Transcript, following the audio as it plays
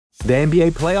The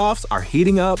NBA playoffs are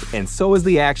heating up, and so is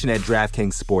the action at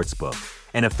DraftKings Sportsbook,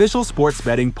 an official sports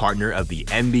betting partner of the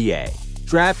NBA.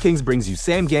 DraftKings brings you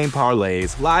same-game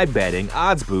parlays, live betting,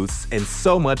 odds boosts, and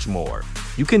so much more.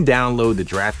 You can download the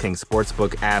DraftKings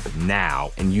Sportsbook app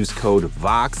now and use code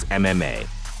VOXMMA.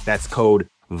 That's code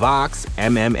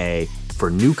VOXMMA for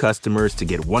new customers to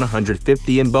get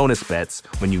 $150 in bonus bets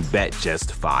when you bet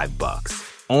just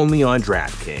 $5. Only on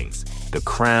DraftKings. The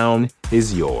crown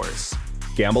is yours.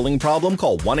 Gambling problem?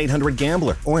 Call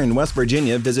 1-800-GAMBLER. Or in West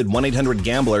Virginia, visit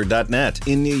 1-800-GAMBLER.net.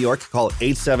 In New York, call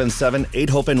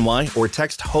 877-8-HOPE-NY or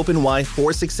text HOPE-NY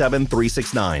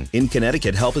 467-369. In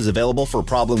Connecticut, help is available for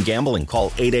problem gambling.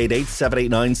 Call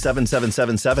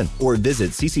 888-789-7777 or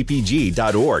visit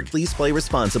ccpg.org. Please play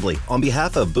responsibly. On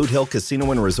behalf of Boot Hill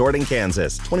Casino and Resort in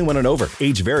Kansas, 21 and over.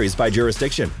 Age varies by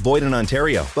jurisdiction. Void in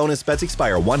Ontario. Bonus bets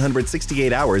expire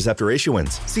 168 hours after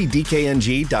issuance. See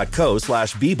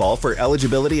dkng.co/bball for eligibility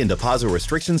and deposit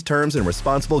restrictions, terms, and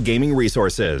responsible gaming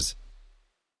resources.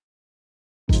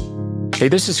 Hey,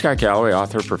 this is Scott Galloway,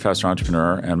 author, professor,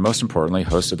 entrepreneur, and most importantly,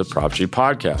 host of the Prop G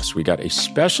podcast. We got a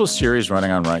special series running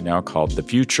on right now called The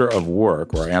Future of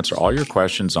Work, where I answer all your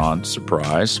questions on,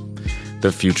 surprise,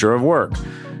 the future of work.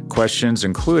 Questions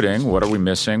including, what are we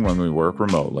missing when we work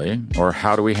remotely? Or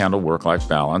how do we handle work-life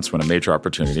balance when a major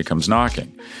opportunity comes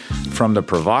knocking? From the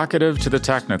provocative to the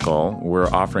technical, we're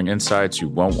offering insights you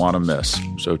won't want to miss.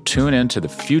 So tune in to The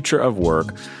Future of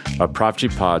Work, a Prop G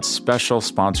Pod special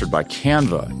sponsored by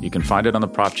Canva. You can find it on the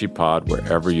Prop G Pod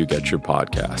wherever you get your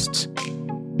podcasts.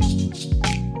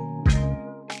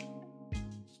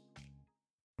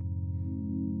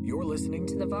 You're listening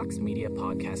to the Vox Media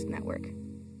Podcast Network.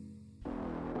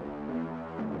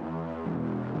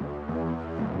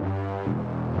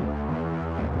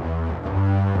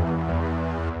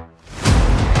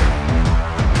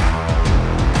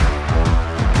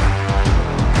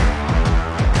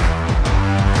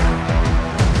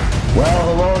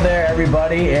 Well, hello there,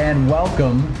 everybody, and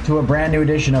welcome to a brand new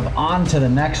edition of On to the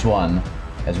Next One,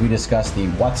 as we discuss the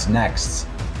What's Next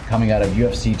coming out of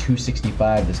UFC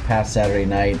 265 this past Saturday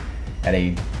night at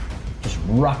a just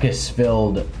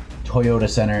ruckus-filled Toyota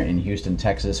Center in Houston,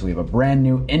 Texas. We have a brand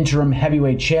new interim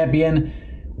heavyweight champion.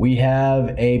 We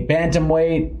have a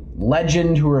bantamweight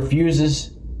legend who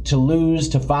refuses to lose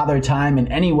to Father Time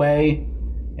in any way,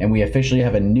 and we officially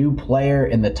have a new player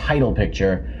in the title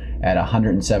picture at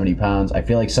 170 pounds. I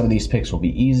feel like some of these picks will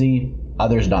be easy,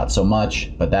 others not so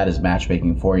much, but that is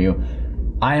matchmaking for you.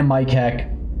 I am Mike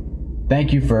Heck.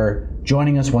 Thank you for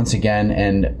joining us once again,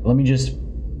 and let me just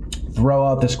throw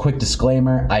out this quick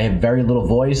disclaimer. I have very little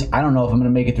voice. I don't know if I'm going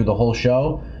to make it through the whole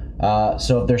show,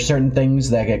 so if there's certain things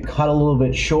that get cut a little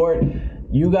bit short,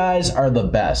 you guys are the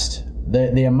best.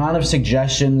 The amount of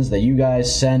suggestions that you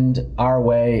guys send our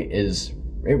way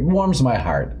it warms my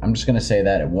heart. I'm just going to say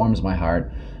that. It warms my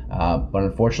heart. But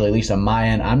unfortunately, at least on my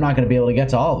end, I'm not going to be able to get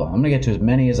to all of them. I'm going to get to as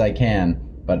many as I can,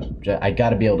 but I got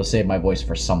to be able to save my voice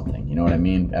for something. You know what I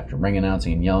mean? After ring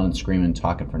announcing and yelling and screaming and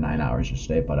talking for 9 hours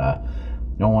yesterday. But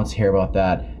no one wants to hear about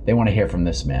that. They want to hear from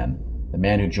this man, the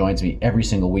man who joins me every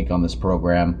single week on this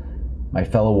program, my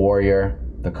fellow warrior,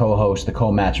 the co-host, the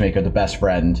co-matchmaker, the best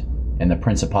friend, and the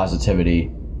prince of positivity.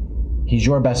 He's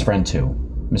your best friend too,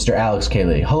 Mr. Alex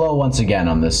Cayley. Hello once again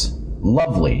on this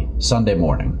lovely Sunday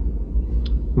morning.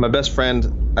 My best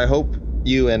friend, I hope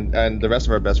you and the rest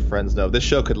of our best friends know this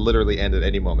show could literally end at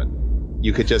any moment.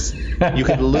 You could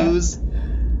lose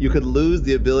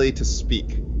the ability to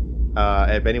speak.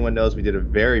 If anyone knows, we did a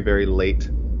very, very late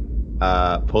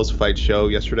post-fight show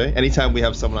yesterday. Anytime we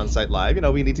have someone on site live,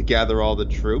 we need to gather all the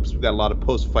troops. We've got a lot of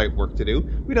post-fight work to do.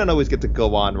 We don't always get to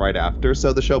go on right after,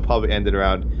 so the show probably ended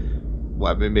around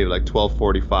maybe like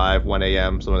 12:45, 1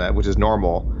 a.m., something like that, which is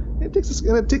normal. It takes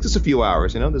us a few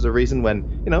hours. There's a reason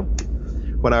when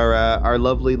our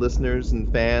lovely listeners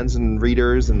and fans and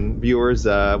readers and viewers,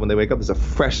 when they wake up, there's a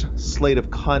fresh slate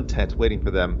of content waiting for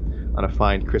them on a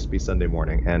fine, crispy Sunday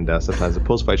morning. And sometimes the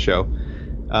post-fight show,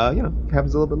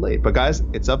 happens a little bit late. But guys,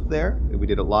 it's up there. We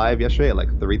did it live yesterday at like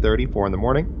 3:30, 4 in the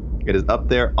morning. It is up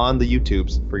there on the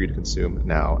YouTubes for you to consume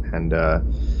now. And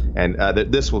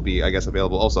this will be, I guess,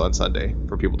 available also on Sunday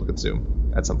for people to consume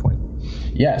at some point.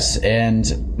 Yes, and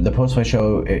the post-fight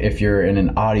show, if you're in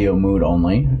an audio mood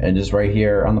only, and is right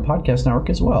here on the podcast network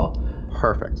as well.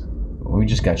 Perfect. We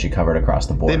just got you covered across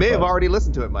the board. They may have already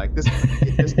listened to it, Mike. This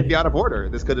could be out of order.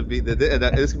 This could be.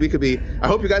 I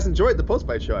hope you guys enjoyed the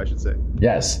post-fight show, I should say.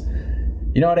 Yes.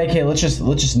 You know what, AK? Let's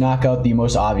just knock out the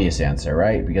most obvious answer,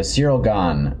 right? Because Cyril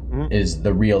Gane is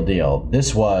the real deal.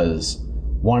 This was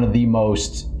one of the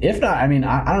most, if not, I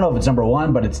don't know if it's number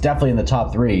one, but it's definitely in the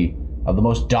top three of the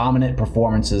most dominant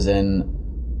performances in,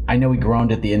 I know we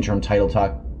groaned at the interim title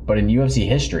talk, but in UFC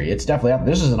history, it's definitely up.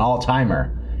 This is an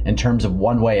all-timer in terms of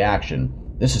one-way action.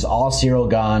 This is all Cyril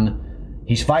Gane.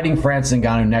 He's fighting Francis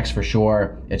Ngannou next for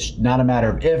sure. It's not a matter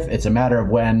of if, it's a matter of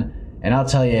when. And I'll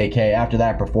tell you, AK, after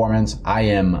that performance, I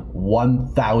am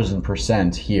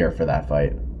 1,000% here for that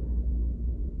fight.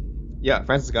 Yeah,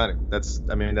 Francis Ngannou. That's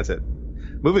it.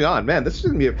 Moving on, man. This is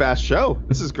gonna be a fast show.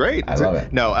 This is great. I love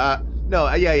it. No,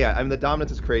 yeah. I mean, the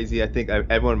dominance is crazy. I think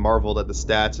everyone marveled at the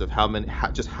stats of how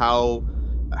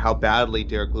badly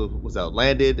Derek Lewis was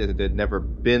outlanded, and it had never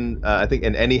been, I think,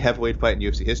 in any heavyweight fight in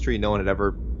UFC history, no one had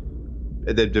ever.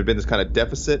 There'd been this kind of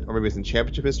deficit, or maybe it's in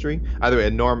championship history. Either way,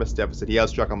 enormous deficit. He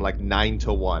outstruck him like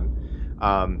 9-1.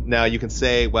 Now you can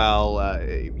say, well,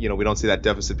 we don't see that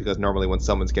deficit because normally when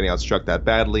someone's getting outstruck that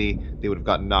badly, they would have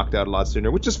gotten knocked out a lot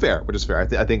sooner, which is fair.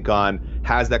 I think Gane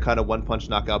has that kind of one-punch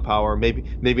knockout power.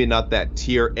 Maybe not that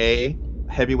tier A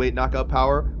heavyweight knockout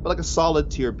power, but like a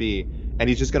solid tier B. And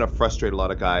he's just going to frustrate a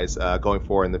lot of guys going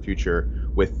forward in the future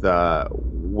with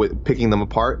picking them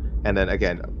apart, and then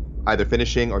again, either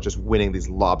finishing or just winning these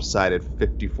lopsided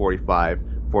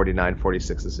 50-45,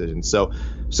 49-46 decisions. So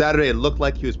Saturday, it looked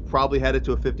like he was probably headed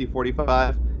to a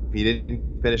 50-45 if he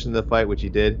didn't finish in the fight, which he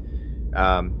did.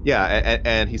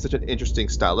 And he's such an interesting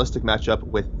stylistic matchup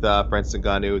with Francis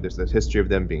Ngannou. There's this history of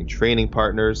them being training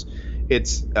partners.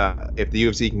 It's if the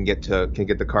UFC can get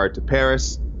the card to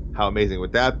Paris, how amazing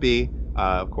would that be?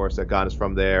 Of course, Gane is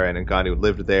from there, and Ngannou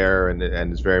lived there, and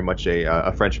is very much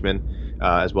a Frenchman,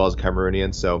 as well as a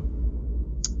Cameroonian. So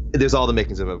there's all the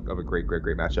makings of a great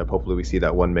matchup. Hopefully, we see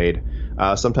that one made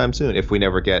sometime soon. If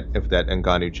that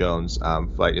Ngannou Jones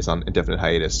fight is on indefinite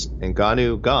hiatus,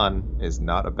 Ngannou Gane is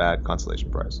not a bad consolation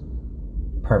prize.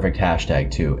 Perfect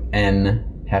hashtag too.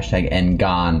 Hashtag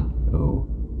Ngane. Ooh.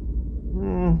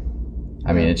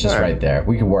 I mean, it's just right there.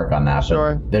 We can work on that.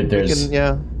 Sure. But there's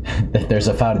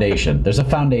a foundation. There's a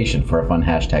foundation for a fun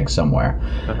hashtag somewhere.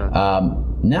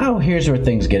 Now here's where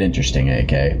things get interesting,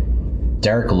 AK.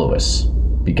 Derek Lewis,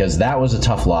 because that was a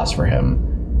tough loss for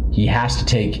him. He has to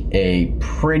take a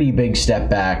pretty big step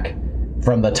back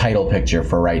from the title picture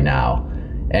for right now.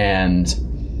 And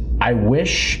I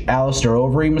wish Alistair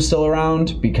Overeem was still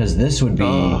around, because this would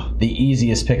be the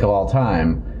easiest pick of all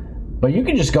time. But you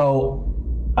can just go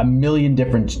a million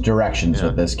different directions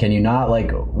with this. Can you not?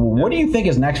 What do you think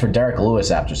is next for Derek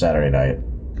Lewis after Saturday night?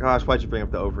 Gosh, why'd you bring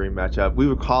up the Overeem matchup? We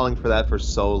were calling for that for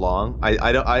so long.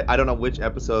 I don't know which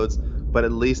episodes, but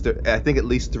I think at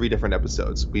least 3 different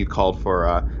episodes we called for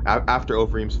after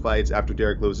Overeem's fights, after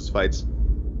Derek Lewis's fights.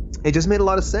 It just made a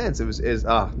lot of sense.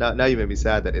 Now you made me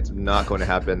sad that it's not going to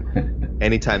happen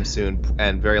anytime soon,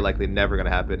 and very likely never going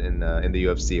to happen in the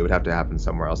UFC. It would have to happen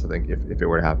somewhere else, I think, if it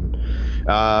were to happen.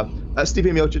 Stipe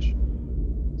Miocic.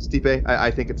 Stipe,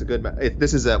 I think it's a good match.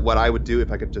 This is what I would do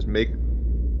if I could just make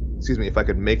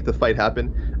the fight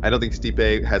happen. I don't think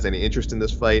Stipe has any interest in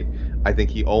this fight. I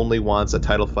think he only wants a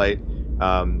title fight.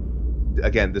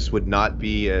 Again, this would not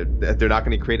be they're not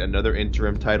going to create another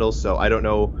interim title, so I don't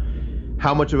know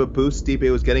how much of a boost Stipe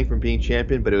was getting from being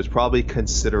champion, but it was probably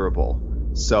considerable.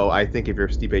 So I think if you're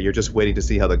Stipe, you're just waiting to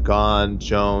see how the Gane,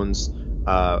 Jones,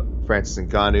 Francis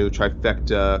Ngannou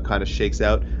trifecta kind of shakes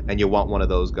out, and you want one of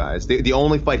those guys. The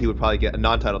only fight he would probably get, a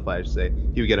non-title fight, I should say,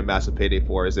 he would get a massive payday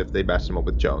for, is if they matched him up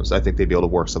with Jones. I think they'd be able to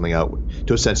work something out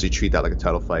to essentially treat that like a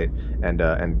title fight, and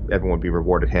everyone would be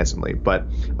rewarded handsomely. But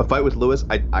a fight with Lewis,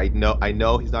 I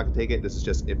know he's not gonna take it. This is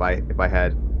just if I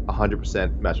had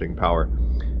 100% matchmaking power.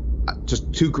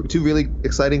 Just two really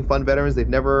exciting, fun veterans. They've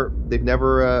never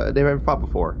fought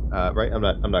before, right?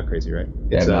 I'm not crazy, right?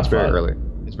 It's very early.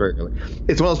 It's very early.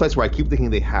 It's one of those fights where I keep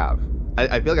thinking they have.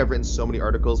 I feel like I've written so many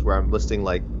articles where I'm listing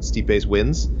like Stipe's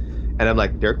wins, and I'm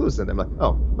like, Derek Lewis, and I'm like,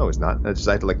 oh no, he's not. And I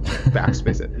had to like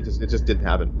backspace it. It just didn't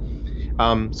happen.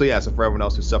 So for everyone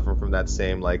else who's suffering from that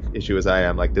same like issue as I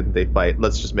am, like, didn't they fight?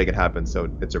 Let's just make it happen so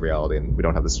it's a reality and we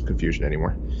don't have this confusion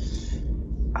anymore.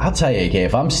 I'll tell you, AK,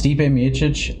 if I'm Stipe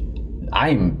Miocic,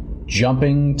 I'm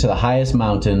jumping to the highest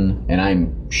mountain and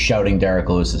I'm shouting Derek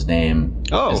Lewis's name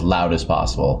as loud as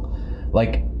possible.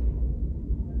 Like,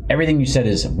 everything you said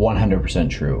is 100%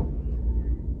 true.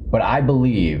 But I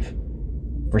believe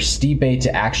for Stipe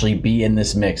to actually be in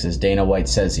this mix as Dana White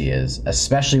says he is,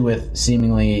 especially with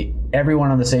seemingly everyone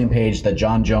on the same page that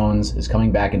John Jones is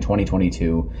coming back in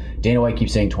 2022. Dana White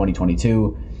keeps saying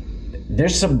 2022.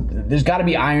 There's got to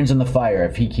be irons in the fire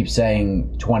if he keeps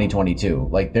saying 2022.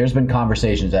 Like, there's been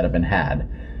conversations that have been had.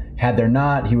 Had there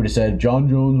not, he would have said, John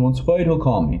Jones wants to fight, he'll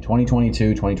call me.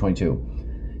 2022.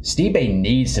 Stipe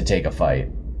needs to take a fight.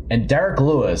 And Derek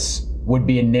Lewis would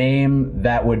be a name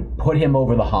that would put him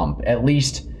over the hump. At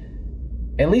least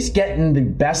at least getting the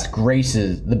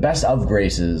best of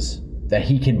graces that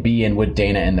he can be in with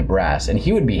Dana and the brass. And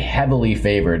he would be heavily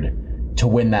favored to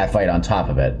win that fight on top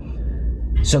of it.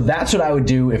 So that's what I would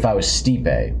do if I was Stipe.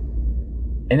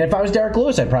 And if I was Derek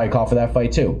Lewis, I'd probably call for that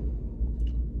fight too.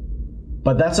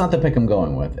 But that's not the pick I'm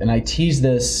going with. And I teased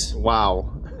this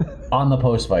on the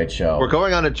post-fight show. We're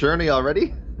going on a journey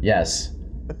already? Yes.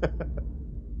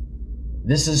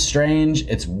 This is strange.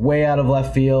 It's way out of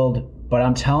left field. But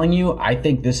I'm telling you, I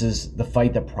think this is the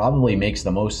fight that probably makes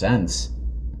the most sense.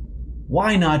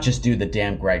 Why not just do the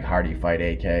damn Greg Hardy fight,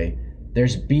 AK?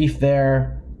 There's beef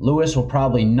there. Lewis will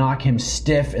probably knock him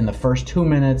stiff in the first 2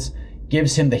 minutes,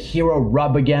 gives him the hero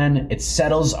rub again. It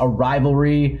settles a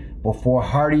rivalry before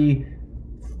Hardy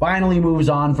finally moves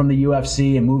on from the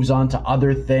UFC and moves on to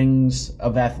other things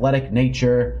of athletic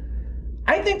nature.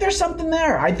 I think there's something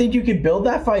there. I think you could build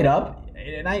that fight up.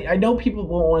 And I know people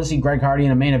won't want to see Greg Hardy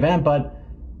in a main event, but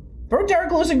throw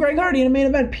Derek Lewis and Greg Hardy in a main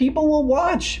event. People will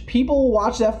watch. People will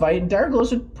watch that fight, and Derek Lewis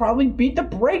would probably beat the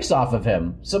brakes off of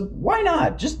him. So why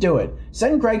not? Just do it.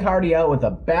 Send Greg Hardy out with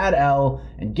a bad L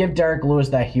and give Derek Lewis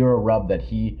that hero rub that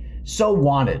he so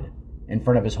wanted in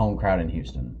front of his home crowd in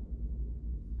Houston.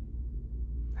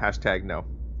 #no.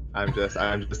 I'm just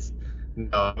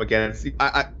no, I'm against.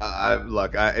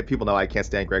 Look, people know I can't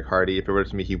stand Greg Hardy. If it were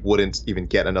to me, he wouldn't even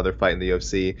get another fight in the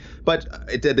UFC. But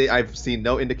I've seen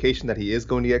no indication that he is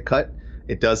going to get cut.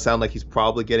 It does sound like he's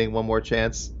probably getting one more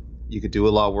chance. You could do a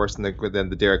lot worse than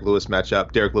the Derek Lewis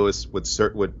matchup. Derek Lewis would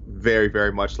very,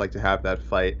 very much like to have that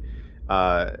fight.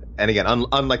 And again,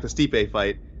 unlike the Stipe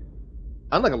fight,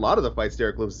 unlike a lot of the fights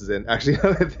Derek Lewis is in, actually,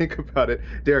 now that I think about it,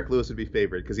 Derek Lewis would be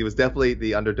favored because he was definitely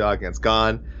the underdog against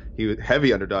Gane. He was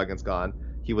heavy underdog against Gane.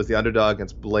 He was the underdog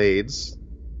against Blades.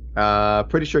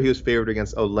 Pretty sure he was favored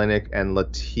against Oleinik and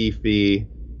Latifi.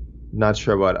 Not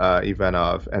sure about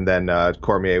Ivanov. And then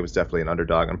Cormier was definitely an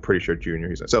underdog. I'm pretty sure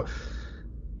Junior. So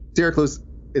Derek Lewis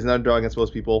is an underdog against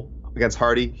most people. Against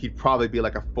Hardy, he'd probably be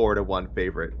like a 4-1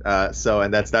 favorite.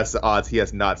 And that's the odds he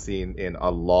has not seen in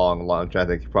a long time. I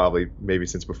think probably maybe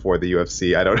since before the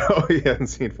UFC. I don't know. He hasn't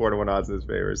seen 4-1 odds in his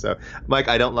favor. So, Mike,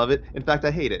 I don't love it. In fact,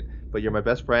 I hate it. But you're my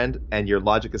best friend, and your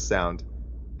logic is sound,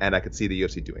 and I could see the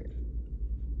UFC doing it.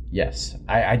 Yes,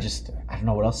 I don't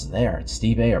know what else is there. It's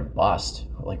Steve A or bust.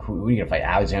 Like, who are you gonna fight?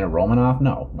 Alexander Romanov?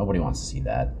 No, nobody wants to see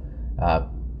that.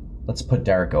 Let's put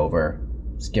Derek over.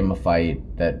 Let's give him a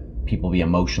fight that people be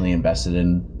emotionally invested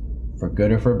in, for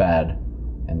good or for bad,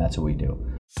 and that's what we do.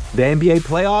 The NBA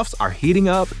playoffs are heating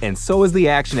up, and so is the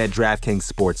action at DraftKings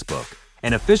Sportsbook,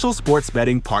 an official sports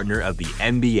betting partner of the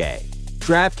NBA.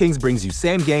 DraftKings brings you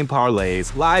same-game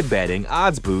parlays, live betting,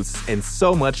 odds boosts, and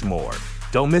so much more.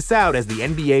 Don't miss out as the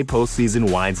NBA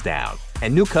postseason winds down.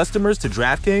 And new customers to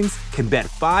DraftKings can bet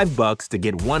 $5 to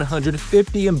get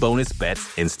 $150 in bonus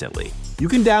bets instantly. You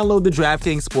can download the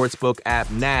DraftKings Sportsbook app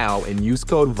now and use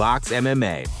code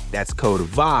VOXMMA. That's code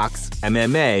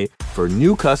VOXMMA for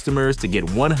new customers to get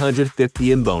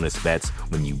 $150 in bonus bets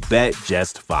when you bet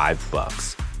just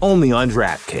 $5. Only on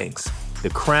DraftKings. The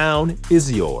crown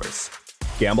is yours.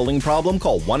 Gambling problem?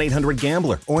 Call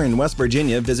 1-800-GAMBLER. Or in West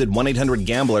Virginia, visit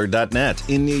 1-800-GAMBLER.net.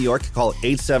 In New York, call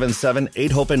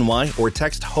 877-8-HOPE-NY or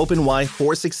text HOPE-NY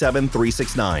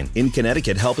 467-369. In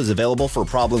Connecticut, help is available for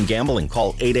problem gambling.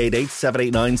 Call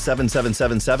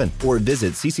 888-789-7777 or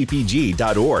visit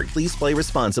ccpg.org. Please play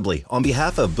responsibly. On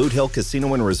behalf of Boot Hill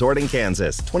Casino and Resort in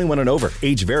Kansas, 21 and over.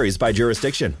 Age varies by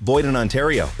jurisdiction. Void in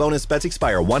Ontario. Bonus bets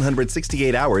expire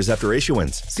 168 hours after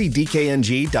issuance. See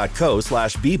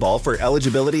dkng.co/bball for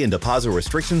eligibility and deposit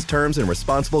restrictions, terms, and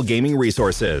responsible gaming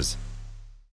resources.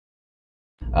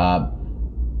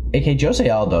 AK Jose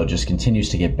Aldo just continues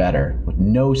to get better with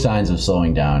no signs of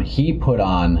slowing down. He put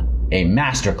on a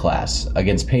masterclass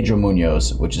against Pedro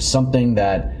Munoz, which is something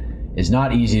that is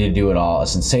not easy to do at all. A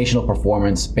sensational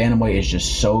performance. Bantamweight is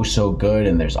just so good,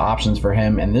 and there's options for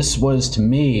him. And this was, to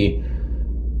me,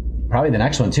 probably the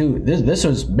next one too.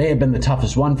 This may have been the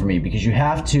toughest one for me because you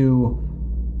have to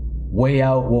weigh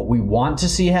out what we want to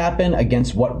see happen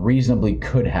against what reasonably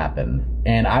could happen.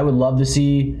 And I would love to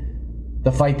see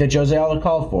the fight that Jose Aldo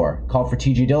called for. Called for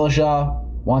TJ Dillashaw,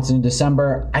 wants it in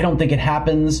December. I don't think it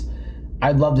happens.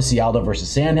 I'd love to see Aldo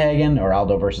versus Sandhagen, or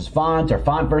Aldo versus Font, or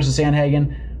Font versus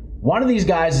Sandhagen. One of these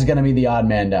guys is going to be the odd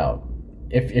man out,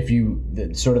 if you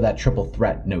sort of that triple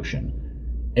threat notion.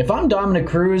 If I'm Dominic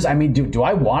Cruz, I mean, do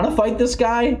I want to fight this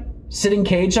guy sitting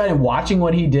cage side and watching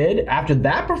what he did after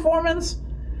that performance?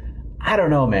 I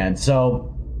don't know, man.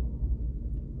 So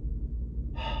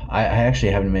I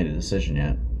actually haven't made a decision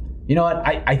yet. You know what?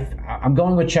 I'm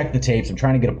going with check the tapes. I'm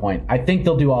trying to get a point. I think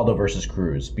they'll do Aldo versus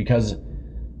Cruz because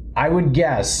I would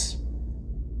guess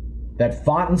that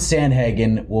Font and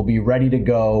Sandhagen will be ready to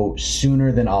go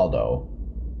sooner than Aldo.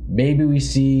 Maybe we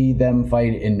see them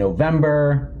fight in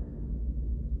November.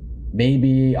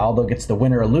 Maybe Aldo gets the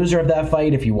winner or loser of that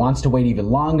fight if he wants to wait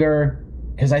even longer.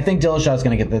 Because I think Dillashaw is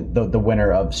going to get the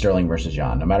winner of Sterling versus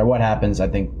Jan. No matter what happens, I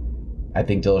think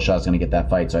Dillashaw is going to get that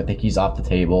fight. So I think he's off the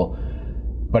table.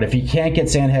 But if he can't get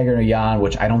Sandhagen or Jan,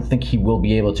 which I don't think he will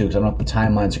be able to because I don't know if the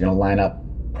timelines are going to line up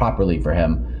properly for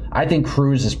him, I think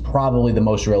Cruz is probably the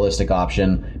most realistic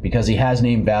option because he has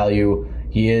name value.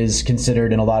 He is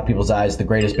considered in a lot of people's eyes the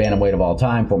greatest bantamweight of all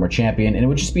time, former champion, and it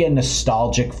would just be a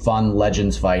nostalgic, fun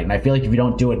Legends fight. And I feel like if you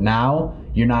don't do it now,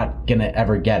 you're not going to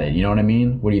ever get it. You know what I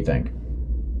mean? What do you think?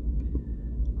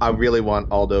 I really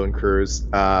want Aldo and Cruz.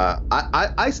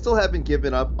 I still haven't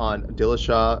given up on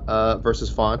Dillashaw versus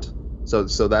Font. So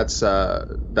that's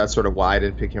sort of why I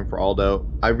didn't pick him for Aldo.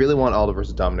 I really want Aldo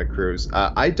versus Dominic Cruz.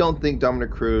 I don't think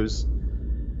Dominic Cruz...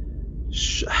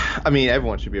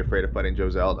 everyone should be afraid of fighting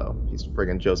Jose Aldo. He's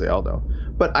friggin' Jose Aldo.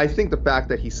 But I think the fact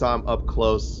that he saw him up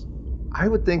close, I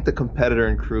would think the competitor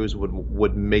in Cruz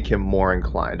would make him more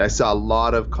inclined. I saw a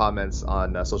lot of comments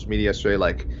on social media yesterday,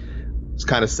 like, it's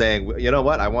kind of saying, you know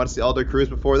what, I want to see Aldo Cruz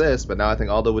before this, but now I think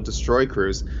Aldo would destroy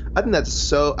Cruz. I think that's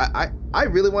so... I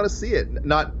really want to see it.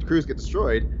 Not Cruz get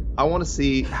destroyed. I want to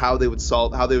see how they would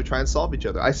try and solve each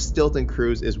other. I still think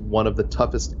Cruz is one of the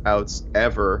toughest outs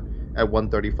ever at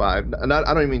 135. I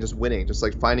don't even mean just winning, just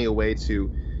like finding a way to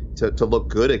look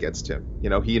good against him. You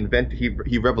know,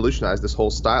 he revolutionized this whole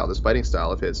style, this fighting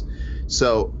style of his.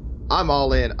 So I'm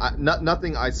all in.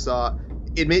 Nothing I saw,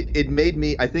 it made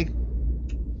me. I think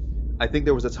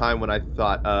there was a time when I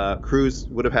thought Cruz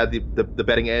would have had the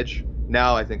betting edge.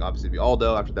 Now I think obviously it'd be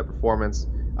Aldo after that performance.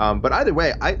 But either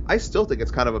way, I still think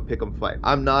it's kind of a pick'em fight.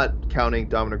 I'm not counting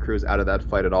Dominic Cruz out of that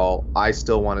fight at all. I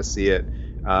still want to see it.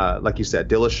 Like you said,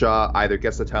 Dillashaw either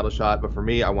gets the title shot, but for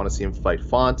me, I want to see him fight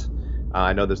Font.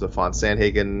 I know there's the Font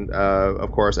Sandhagen,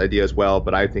 of course, idea as well,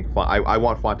 but I think I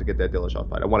want Font to get that Dillashaw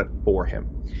fight. I want it for him,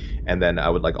 and then I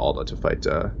would like Aldo to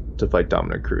fight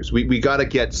Dominic Cruz. We got to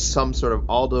get some sort of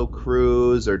Aldo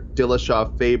Cruz or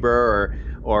Dillashaw Faber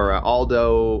or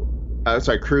Aldo.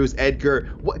 Cruz Edgar.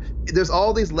 There's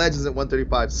all these legends at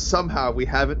 135. Somehow we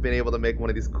haven't been able to make one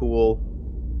of these cool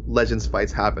Legends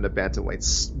fights happen at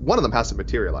bantamweights. One of them has to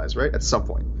materialize, right? At some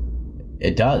point.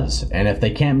 It does. And if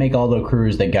they can't make Aldo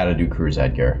Cruz, they got to do Cruz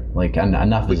Edgar. Like,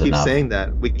 enough is enough.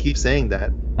 We keep saying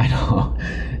that. I know.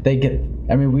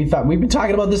 We've been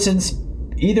talking about this since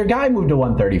either guy moved to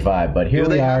 135, but here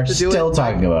we are still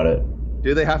talking about it.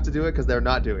 Do they have to do it? Because they're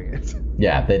not doing it.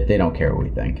 Yeah, they don't care what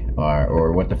we think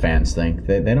or what the fans think.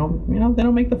 They don't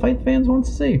make the fight the fans want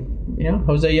to see.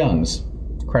 Jose Youngs,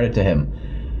 credit to him.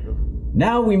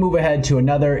 Now we move ahead to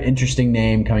another interesting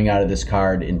name coming out of this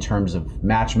card in terms of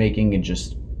matchmaking and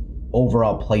just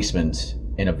overall placement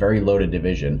in a very loaded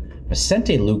division.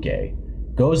 Vicente Luque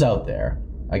goes out there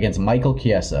against Michael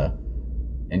Chiesa,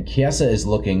 and Chiesa is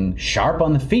looking sharp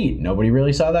on the feet. Nobody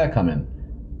really saw that coming.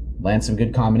 Lands some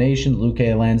good combinations.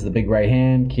 Luque lands the big right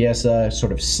hand. Chiesa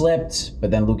sort of slipped, but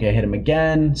then Luque hit him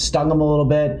again, stung him a little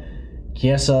bit.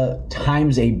 Chiesa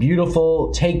times a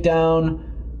beautiful takedown,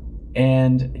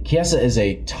 and Chiesa is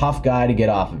a tough guy to get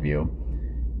off of you.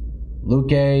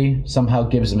 Luque somehow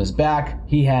gives him his back.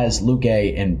 He has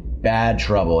Luque in bad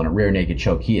trouble in a rear naked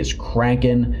choke. He is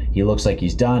cranking. He looks like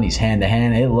he's done. He's hand to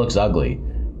hand. It looks ugly.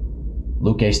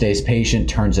 Luque stays patient,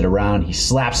 turns it around. He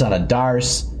slaps on a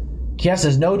Darce. Chiesa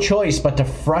has no choice but to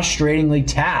frustratingly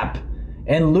tap,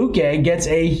 and Luque gets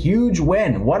a huge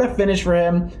win. What a finish for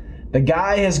him. The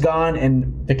guy has gone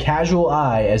in the casual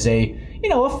eye as a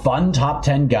fun top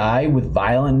 10 guy with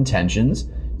violent intentions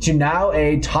to now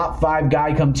a top 5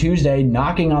 guy come Tuesday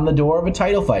knocking on the door of a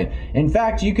title fight. In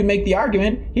fact, you can make the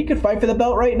argument he could fight for the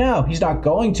belt right now. He's not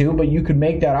going to, but you could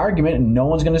make that argument and no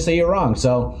one's going to say you're wrong.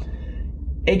 So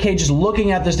AK, just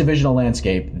looking at this divisional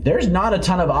landscape, there's not a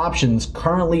ton of options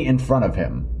currently in front of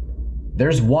him.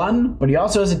 There's one, but he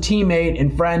also has a teammate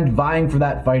and friend vying for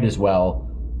that fight as well.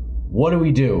 What do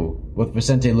we do with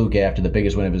Vicente Luque after the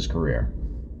biggest win of his career?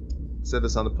 Said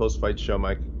this on the post-fight show,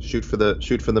 Mike. Shoot for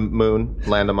the moon,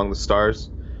 land among the stars.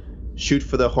 Shoot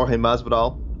for the Jorge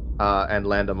Masvidal, and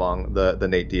land among the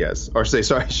Nate Diaz.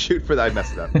 Shoot for the... I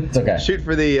messed it up. It's okay. Shoot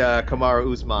for the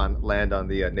Kamaru Usman, land on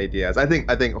the Nate Diaz. I think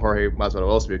Jorge Masvidal will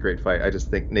also be a great fight. I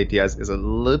just think Nate Diaz is a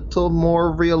little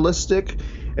more realistic.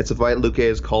 It's a fight Luque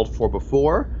has called for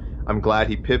before. I'm glad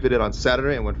he pivoted on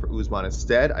Saturday and went for Usman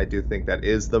instead. I do think that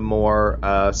is the more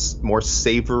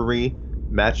savory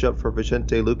matchup for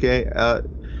Vicente Luque.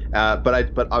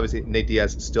 But obviously Nate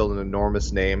Diaz is still an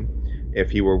enormous name.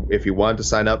 if he wanted to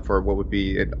sign up for what would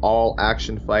be an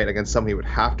all-action fight against someone he would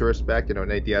have to respect.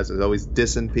 Nate Diaz is always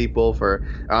dissing people for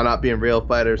not being real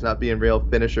fighters, not being real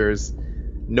finishers.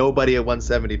 Nobody at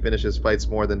 170 finishes fights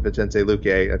more than Vicente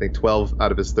Luque. I think 12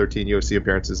 out of his 13 UFC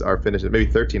appearances are finishes. Maybe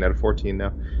 13 out of 14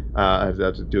 now. I have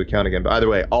to do a count again. But either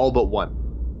way, all but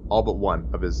one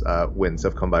of his wins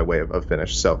have come by way of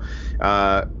finish. So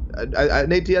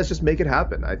Nate Diaz, just make it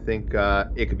happen. I think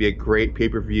it could be a great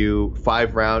pay-per-view,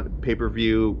 5-round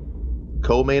pay-per-view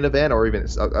co-main event, or even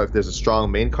if there's a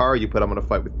strong main card, you put him on a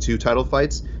fight with 2 title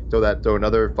fights. Throw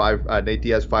another Nate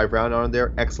Diaz 5-round on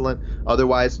there. Excellent.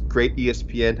 Otherwise, great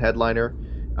ESPN headliner.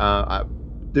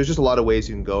 There's just a lot of ways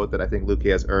you can go that I think Luque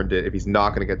has earned it. If he's not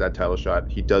going to get that title shot,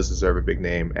 he does deserve a big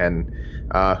name. And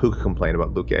who could complain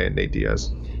about Luque and Nate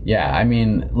Diaz? Yeah, I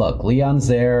mean, look, Leon's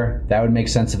there. That would make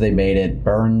sense if they made it.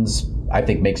 Burns, I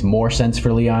think, makes more sense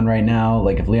for Leon right now.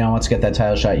 Like, if Leon wants to get that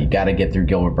title shot, you got to get through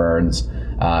Gilbert Burns.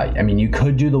 I mean, you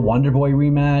could do the Wonder Boy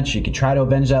rematch. You could try to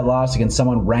avenge that loss against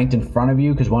someone ranked in front of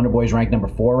you, because Wonder Boy's ranked number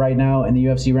 4 right now in the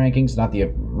UFC rankings, not the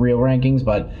real rankings.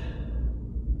 But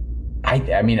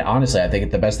I mean, honestly, I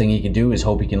think the best thing he can do is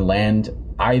hope he can land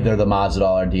either the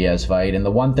Masvidal or Diaz fight. And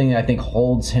the one thing that I think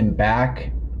holds him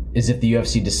back is if the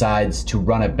UFC decides to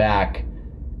run it back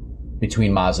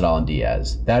between Masvidal and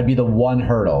Diaz. That would be the one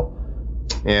hurdle.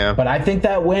 Yeah. But I think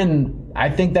that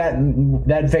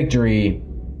victory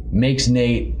makes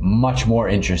Nate much more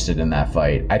interested in that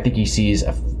fight. I think he sees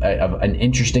an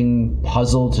interesting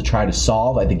puzzle to try to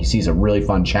solve. I think he sees a really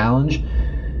fun challenge.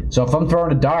 So if I'm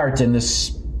throwing a dart in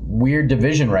this weird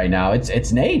division right now,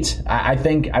 it's Nate. I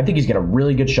think he's got a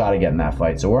really good shot at getting that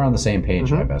fight. So we're on the same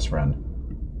page, my best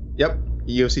friend. Yep.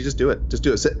 UFC, just do it. Just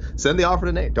do it. Send the offer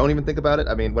to Nate. Don't even think about it.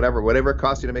 I mean, whatever it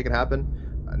costs you to make it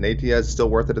happen, Nate Diaz is still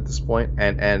worth it at this point.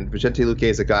 And Vicente Luque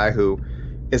is a guy who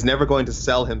is never going to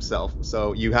sell himself,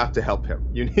 so you have to help him.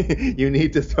 You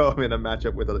need to throw him in a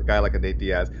matchup with a guy like a Nate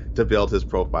Diaz to build his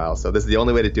profile. So this is the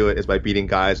only way to do it, is by beating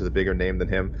guys with a bigger name than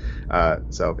him.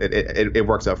 So it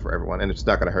works out for everyone, and it's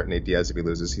not going to hurt Nate Diaz if he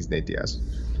loses. He's Nate Diaz.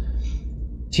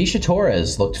 Tecia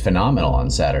Torres looked phenomenal on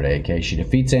Saturday. Okay, she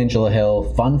defeats Angela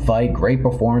Hill. Fun fight, great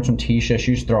performance from Tecia.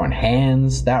 She was throwing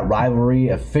hands. That rivalry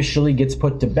officially gets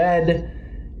put to bed.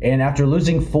 And after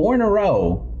losing 4 in a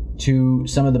row to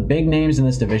some of the big names in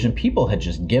this division, people had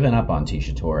just given up on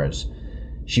Tecia Torres.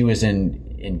 She was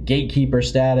in gatekeeper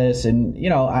status, and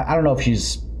I don't know if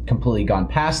she's completely gone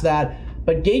past that,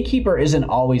 but gatekeeper isn't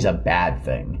always a bad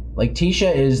thing. Like,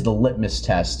 Tecia is the litmus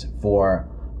test for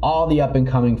all the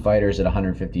up-and-coming fighters at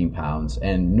 115 pounds.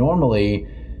 And normally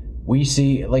we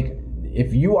see, like,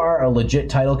 if you are a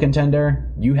legit title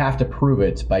contender, you have to prove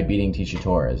it by beating Tecia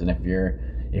Torres. And if you're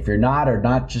not, or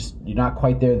you're not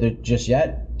quite there just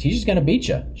yet, Ticia's gonna beat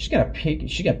you. She's gonna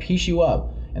piece you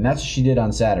up. And that's what she did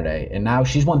on Saturday. And now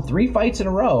she's won 3 fights in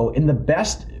a row in the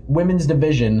best women's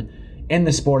division in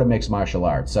the sport of mixed martial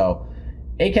arts. So,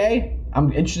 AK,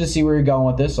 I'm interested to see where you're going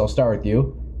with this. So I'll start with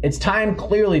you. It's time,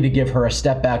 clearly, to give her a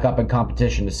step back up in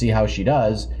competition to see how she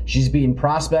does. She's beaten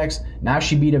prospects. Now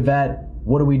she beat a vet.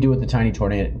 What do we do with the tiny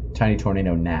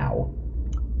tornado now?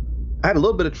 I had a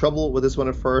little bit of trouble with this one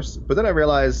at first, but then I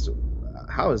realized,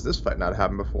 how has this fight not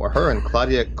happened before? Her and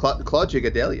Claudia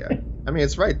Gadelha. I mean,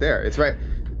 it's right there. It's right.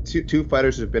 Two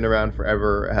fighters who've been around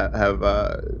forever,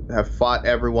 have fought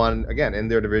everyone, again, in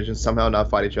their division, somehow not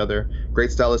fight each other.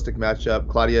 Great stylistic matchup.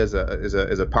 Claudia is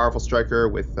a powerful striker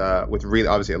with really,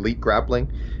 obviously, elite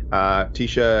grappling.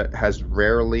 Tecia has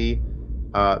rarely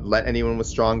let anyone with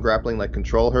strong grappling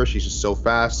control her. She's just so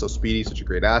fast, so speedy, such a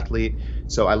great athlete.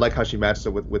 So I like how she matches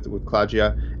up with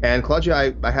Claudia. And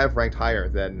Claudia I have ranked higher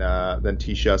than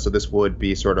Tecia, so this would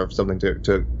be sort of something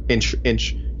to inch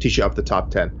Tecia up the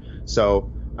top 10.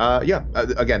 So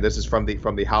again, this is from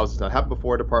the houses not happened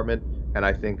before department, and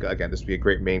I think, again, this would be a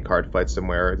great main card fight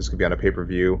somewhere. This could be on a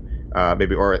pay-per-view,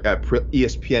 maybe, or a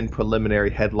ESPN preliminary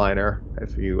headliner,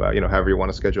 if you however you want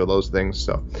to schedule those things.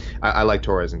 So I like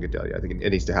Torres and Gadelha. I think it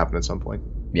needs to happen at some point.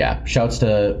 Yeah, shouts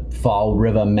to Fall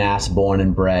River, Mass, born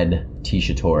and bred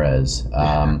Tecia Torres.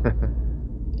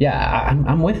 Yeah,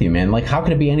 I'm with you, man. Like, how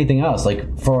can it be anything else?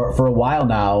 Like, for a while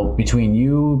now, between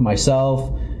you,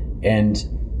 myself, and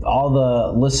all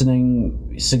the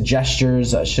listening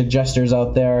suggesters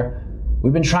out there,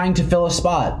 we've been trying to fill a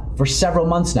spot for several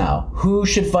months now. Who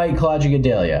should fight Claudia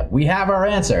Gadelha? We have our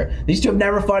answer. These two have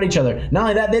never fought each other. Not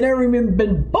only that, they've never even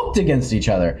been booked against each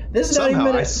other. This is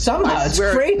somehow it's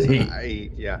crazy.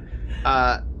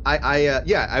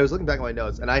 I was looking back at my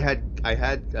notes, and I had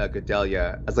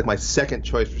Gadelha as my second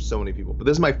choice for so many people. But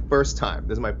this is my first time.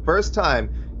 This is my first time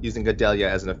using Gadelha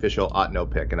as an official ought-know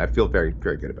pick, and I feel very,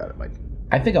 very good about it, Mike.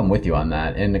 I think I'm with you on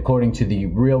that. And according to the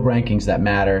real rankings that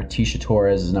matter, Tisha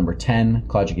Torres is number 10,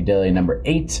 Claudia Gadelha number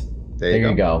 8. There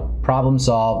you go. Problem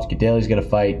solved. Gadelha's going to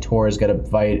fight. Torres got to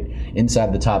fight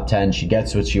inside the top 10. She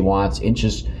gets what she wants,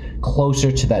 inches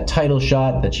closer to that title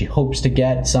shot that she hopes to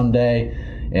get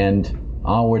someday. And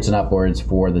onwards and upwards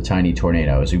for the Tiny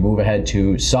Tornado. As we move ahead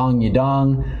to Song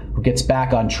Yadong, who gets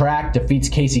back on track, defeats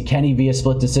Casey Kenny via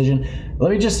split decision. Let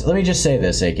me just say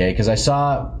this, AK, because I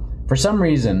saw, for some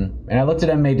reason, and I looked at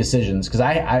MMA decisions, because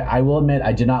I will admit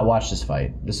I did not watch this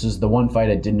fight. This is the one fight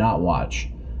I did not watch.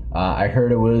 I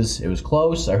heard it was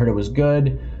close. I heard it was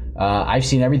good. I've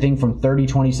seen everything from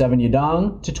 30-27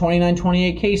 Yadong to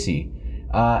 29-28 Casey.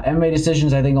 MMA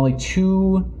decisions, I think only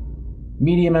 2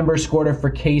 media members scored it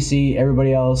for Casey.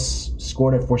 Everybody else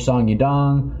scored it for Song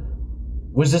Yadong.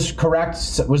 Was this correct?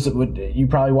 You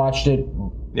probably watched it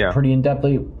pretty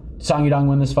in-depthly. Song Yadong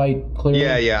win this fight clearly?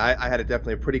 Yeah. I had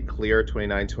definitely a pretty clear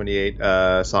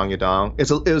 29-28 Song Yadong.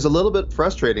 It was a little bit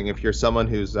frustrating if you're someone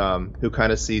who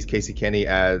kind of sees Casey Kenny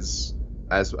as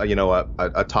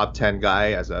a top 10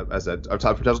 guy, as a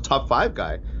top 5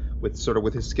 guy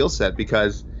with his skill set,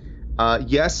 because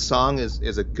yes, Song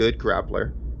is a good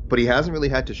grappler, but he hasn't really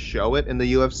had to show it in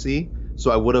the UFC. So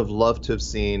I would have loved to have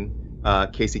seen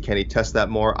Casey Kenny test that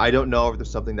more. I don't know if there's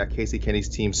something that Casey Kenny's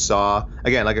team saw.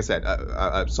 Again, like I said,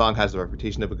 Song has a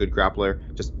reputation of a good grappler,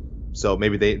 just so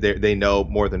maybe they know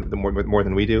more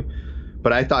than we do.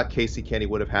 But I thought Casey Kenny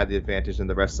would have had the advantage in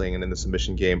the wrestling and in the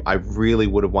submission game. I really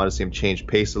would have wanted to see him change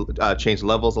pace, change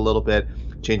levels a little bit,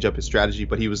 change up his strategy.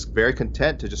 But he was very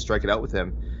content to just strike it out with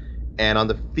him. And on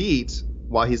the feet,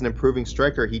 while he's an improving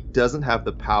striker, he doesn't have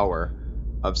the power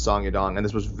of Song Yadong, and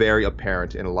this was very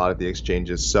apparent in a lot of the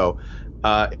exchanges. So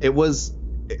it was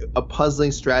a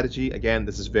puzzling strategy. Again,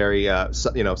 this is very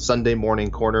Sunday morning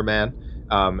corner man,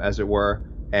 as it were.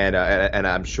 And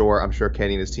I'm sure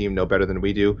Kenny and his team know better than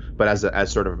we do. But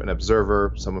as sort of an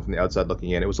observer, someone from the outside looking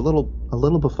in, it was a little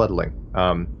befuddling.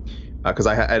 Because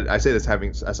I say this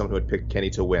as someone who had picked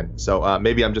Kenny to win. So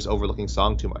maybe I'm just overlooking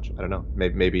Song too much. I don't know.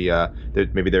 Maybe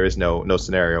there is no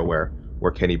scenario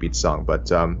where Kenny beats Song.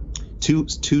 But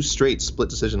two straight split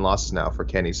decision losses now for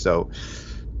Kenny. So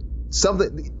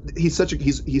he's such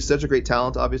a great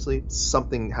talent. Obviously,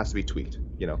 something has to be tweaked,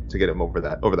 to get him over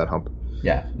that hump.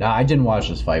 Yeah, no, I didn't watch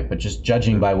this fight, but just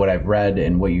judging by what I've read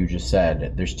and what you just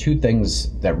said, there's 2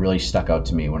 things that really stuck out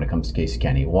to me when it comes to Casey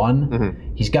Kenny.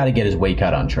 One, he's got to get his weight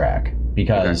cut on track,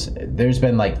 because there's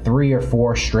been like 3 or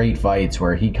 4 straight fights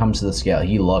where he comes to the scale,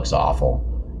 he looks awful.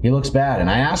 He looks bad, and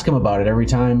I ask him about it every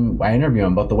time I interview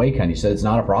him about the weight cut. He said it's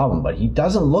not a problem, but he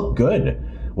doesn't look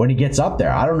good when he gets up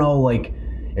there. I don't know,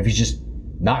 if he's just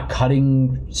not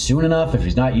cutting soon enough, if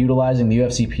he's not utilizing the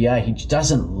UFC PI, he just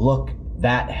doesn't look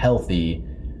that healthy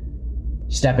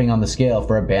stepping on the scale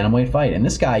for a bantamweight fight. And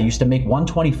this guy used to make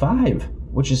 125,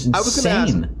 which is insane. I was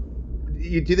going to ask,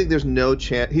 do you think there's no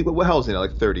chance? What hell is he now?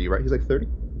 Like 30, right? He's like 30?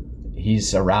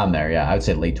 He's around there, yeah. I would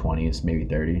say late 20s, maybe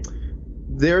 30.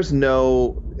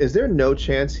 Is there no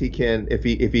chance he can, if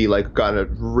he like got a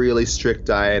really strict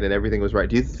diet and everything was right,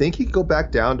 do you think he could go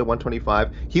back down to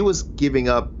 125? He was giving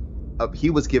up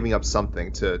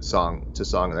something to Song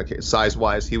in that case.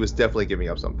 Size-wise, he was definitely giving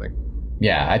up something.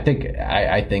 Yeah, I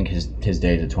think his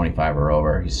days at 25 are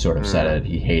over. He's sort of said it.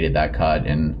 He hated that cut,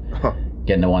 and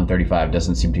getting to 135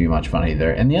 doesn't seem to be much fun either.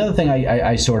 And the other thing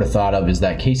I sort of thought of is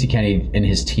that Casey Kenny and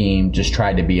his team just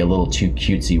tried to be a little too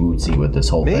cutesy-wootsy with this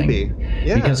whole thing.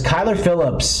 Yeah. Because Kyler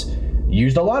Phillips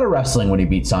used a lot of wrestling when he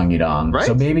beat Song Yadong. Right.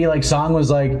 So maybe Song was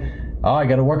like, oh, I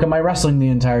got to work on my wrestling the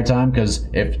entire time, because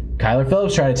if Kyler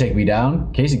Phillips tried to take me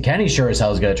down, Casey Kenny sure as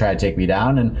hell is going to try to take me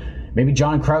down. And maybe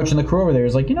John Crouch and the crew over there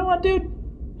is like, you know what, dude?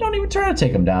 Don't even try to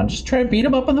take him down. Just try to beat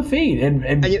him up on the feet. And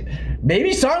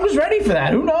maybe Song was ready for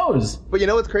that. Who knows? But you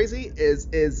know what's crazy is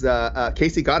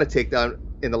Casey got a takedown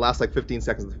in the last 15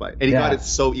 seconds of the fight. And he got it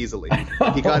so easily.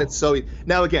 He got it so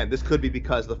Now, again, this could be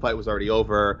because the fight was already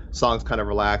over. Song's kind of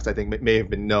relaxed. I think it may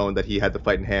have been known that he had the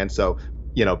fight in hand. So,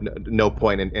 no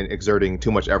point in exerting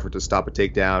too much effort to stop a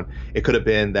takedown. It could have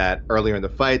been that earlier in the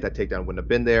fight, that takedown wouldn't have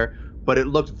been there. But it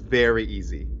looked very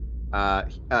easy.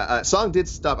 Song did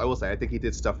stuff. I will say, I think he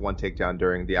did stuff one takedown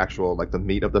during the actual the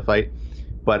meat of the fight.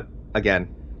 But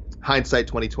again, hindsight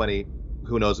 2020.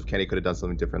 Who knows if Kenny could have done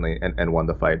something differently and won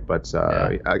the fight? But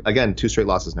again, 2 straight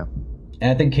losses now.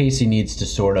 And I think Casey needs to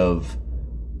sort of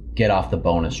get off the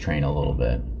bonus train a little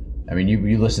bit. I mean,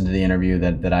 you listened to the interview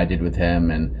that I did with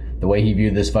him, and the way he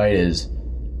viewed this fight is,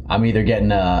 I'm either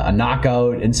getting a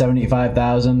knockout in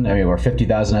 75,000, or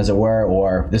 50,000 as it were,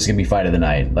 or this is gonna be fight of the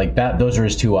night. Like that, those are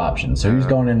his 2 options. So he's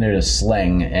going in there to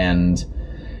sling, and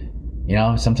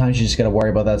sometimes you just got to worry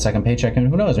about that second paycheck. And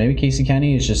who knows? Maybe Casey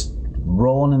Kenny is just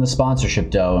rolling in the sponsorship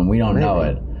dough, and we don't know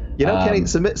it. You know, Kenny,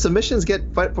 submissions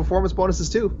get fight performance bonuses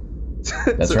too.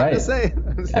 That's so right. I'm just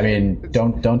saying. I mean,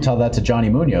 don't tell that to Johnny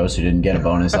Munoz, who didn't get a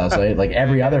bonus last night. Like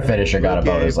every other finisher got a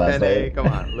bonus last night. Come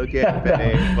on, Luke and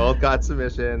Penne both got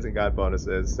submissions and got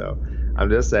bonuses. So I'm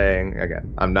just saying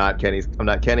again, I'm not Kenny.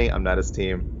 I'm not his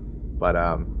team. But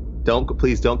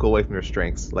please don't go away from your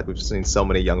strengths, like we've seen so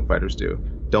many young fighters do.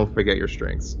 Don't forget your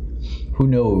strengths. Who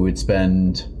knew we would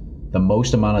spend the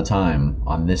most amount of time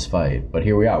on this fight? But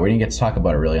here we are. We didn't get to talk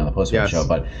about it really on the post-fight show.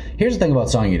 But here's the thing about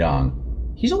Song Yadong.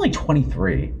 He's only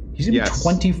 23. He's going to be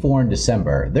 24 in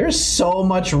December. There's so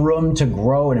much room to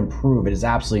grow and improve. It is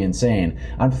absolutely insane.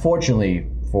 Unfortunately,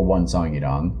 for one Song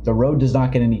Yadong, the road does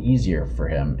not get any easier for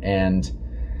him. And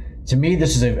to me,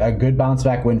 this is a good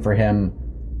bounce-back win for him.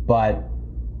 But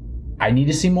I need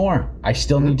to see more. I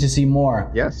still need to see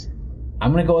more. Yes.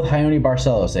 I'm going to go with Raoni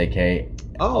Barcelos,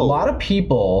 AK. A lot of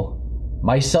people,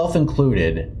 myself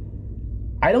included,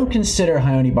 I don't consider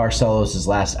Raoni Barcelos'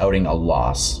 last outing a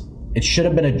loss. It should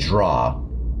have been a draw,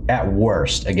 at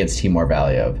worst, against Timur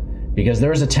Valiev. Because there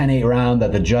was a 10-8 round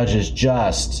that the judges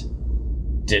just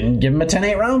didn't give him a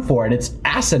 10-8 round for. And it's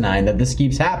asinine that this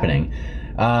keeps happening.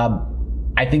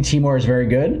 I think Timur is very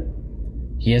good.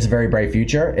 He has a very bright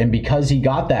future. And because he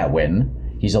got that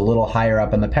win, he's a little higher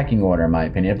up in the pecking order, in my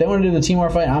opinion. If they want to do the Timur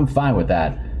fight, I'm fine with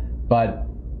that. But,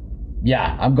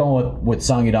 yeah, I'm going with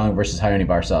Song Yadong versus Raoni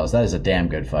Barcelos. That is a damn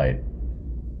good fight.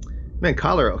 Man,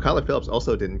 Kyler Phillips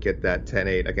also didn't get that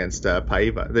 10-8 against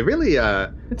Paiva. They really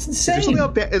it's insane. Is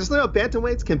there something about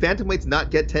bantamweights? Can bantamweights not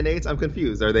get 10-8s? I'm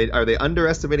confused. Are they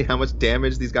underestimating how much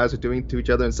damage these guys are doing to each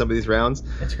other in some of these rounds?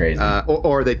 That's crazy.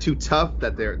 Or are they too tough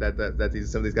that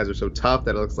some of these guys are so tough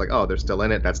that it looks like, oh, they're still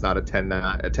in it. That's not a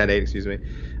 10-8, excuse me.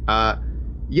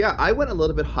 Yeah, I went a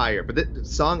little bit higher, but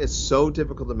Song is so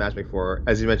difficult to matchmake for.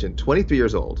 As you mentioned, 23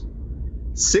 years old.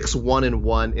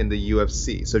 6-1-1 in the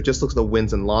UFC. So just looks at the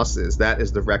wins and losses. That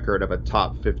is the record of a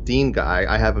top 15 guy.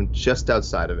 I have him just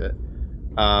outside of it.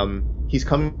 He's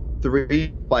coming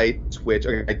 3 fights, which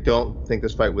I don't think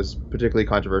this fight was particularly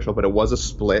controversial, but it was a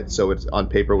split, so it's on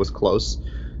paper was close.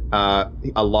 A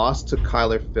loss to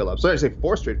Kyler Phillips. So I say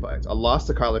 4 straight fights. A loss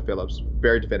to Kyler Phillips,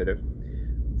 very definitive.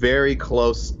 Very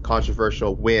close,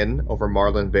 controversial win over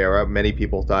Marlon Vera. Many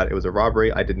people thought it was a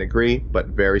robbery. I didn't agree, but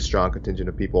very strong contingent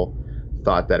of people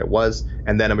thought that it was.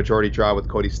 And then a majority draw with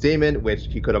Cody Stamann, which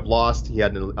he could have lost. He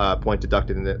had a point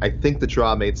deducted in it. I think the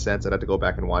draw made sense. I'd have to go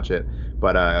back and watch it.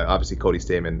 But obviously Cody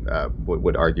Stamann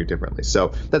would argue differently.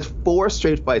 So that's 4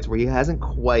 straight fights where he hasn't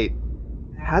quite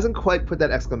put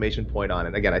that exclamation point on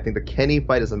it. Again, I think the Kenny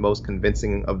fight is the most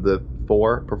convincing of the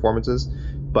 4 performances,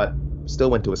 but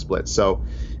still went to a split. So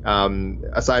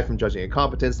aside from judging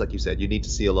incompetence, like you said, you need to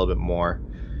see a little bit more.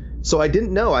 So I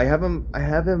didn't know. I have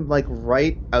him like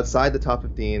right outside the top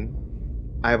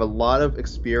 15. I have a lot of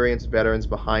experienced veterans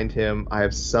behind him. I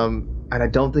have some, and I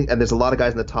don't think, and there's a lot of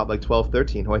guys in the top like 12,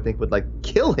 13 who I think would like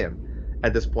kill him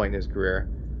at this point in his career.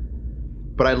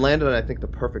 But I landed on, I think, the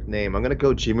perfect name. I'm going to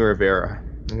go Jimmy Rivera.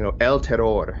 El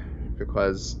Terror,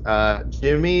 because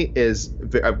Jimmy is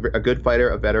a good fighter,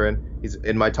 a veteran. He's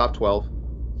in my top 12.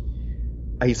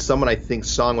 He's someone I think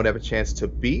Song would have a chance to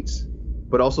beat,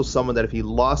 but also someone that if he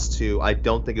lost to, I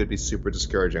don't think it would be super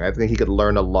discouraging. I think he could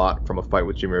learn a lot from a fight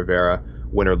with Jimmy Rivera,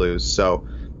 win or lose. So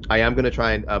I am going to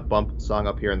try and bump Song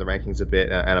up here in the rankings a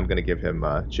bit, and I'm going to give him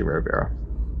Jimmy Rivera.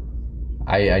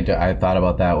 I thought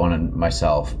about that one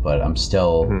myself, but I'm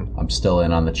still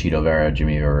in on the Chito Vera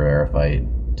Jimmy Rivera fight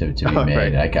to be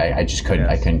made. Right. I just couldn't.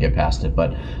 Yes. I couldn't get past it.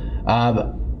 But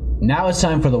now it's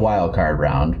time for the wild card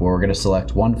round, where we're going to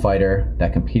select one fighter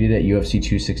that competed at UFC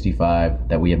 265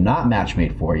 that we have not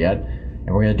matchmade for yet, and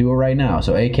we're going to do it right now.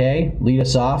 So AK, lead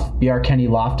us off. BR Kenny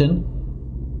Lofton.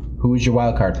 Who is your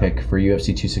wild card pick for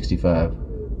UFC 265?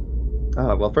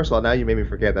 Well, first of all, now you made me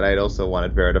forget that I had also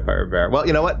wanted Vera to fight Rivera. Well,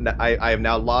 you know what? I have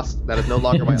now lost. That is no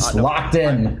longer my. It's locked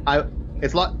in.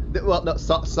 It's locked. Well, no.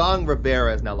 Song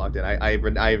Rivera is now locked in.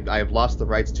 I have lost the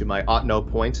rights to my ought no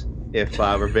point. If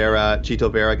Chito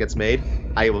Vera gets made,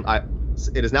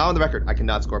 it is now on the record. I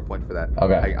cannot score a point for that.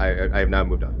 Okay. I have now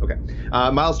moved on. Okay.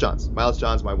 Miles Johns,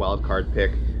 my wild card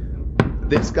pick.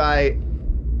 This guy,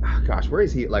 gosh, where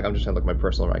is he? Like, I'm just trying to look at my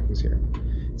personal rankings here.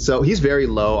 So he's very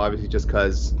low, obviously, just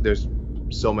because there's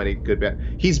so many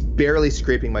good. He's barely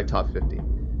scraping my top 50.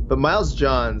 But Miles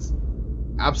Johns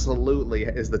absolutely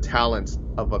is the talent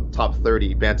of a top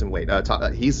 30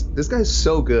 bantamweight. This guy's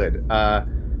so good. I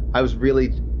was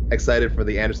really excited for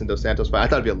the Anderson Dos Santos fight. I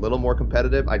thought it'd be a little more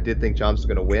competitive. I did think Johns was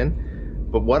going to win,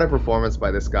 But what a performance by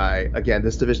this guy. Again,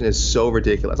 this division is so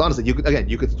ridiculous. Honestly,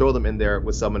 you could throw them in there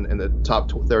with someone in the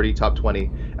top 30, top 20,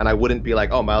 and I wouldn't be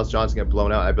like, oh, Miles Johnson get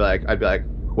blown out. I'd be like,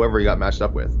 whoever he got matched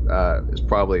up with is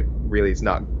probably really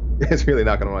not going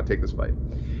to want to take this fight.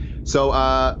 So,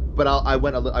 but I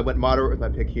went moderate with my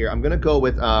pick here. I'm going to go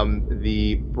with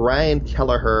the Brian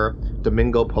Kelleher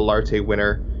Domingo Pilarte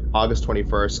winner, August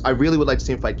 21st. I really would like to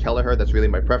see him fight Kelleher. That's really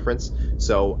my preference.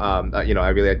 So, I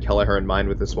really had Kelleher in mind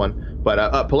with this one.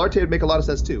 But Pilarte would make a lot of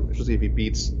sense too, especially if he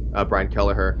beats Brian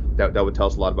Kelleher. That would tell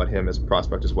us a lot about him as a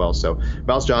prospect as well. So,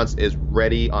 Miles Johnson is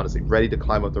ready to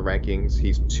climb up the rankings.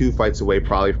 He's 2 fights away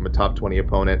probably from a top 20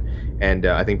 opponent. And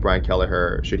I think Brian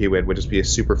Kelleher, should he win, would just be a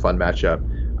super fun matchup.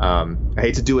 I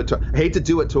hate to do it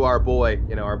to our boy,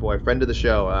 friend of the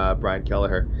show, Brian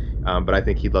Kelleher. But I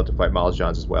think he'd love to fight Miles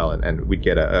Johnson as well, and we'd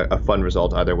get a fun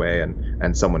result either way,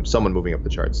 and someone moving up the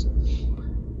charts.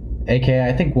 AK,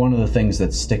 I think one of the things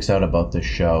that sticks out about this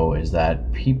show is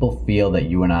that people feel that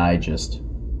you and I just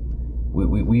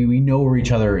we know where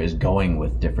each other is going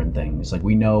with different things. Like,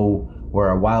 we know where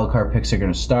our wild card picks are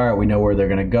going to start, we know where they're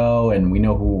going to go, and we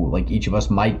know who each of us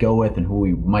might go with and who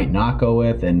we might not go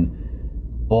with.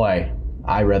 And boy,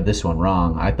 I read this one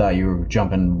wrong. I thought you were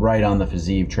jumping right on the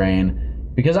Fiziev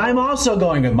train, because I'm also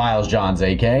going with Miles Johns,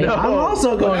 AK. No, I'm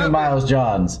also going with Miles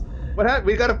Johns. What happened?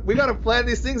 We gotta plan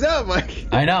these things out, Mike.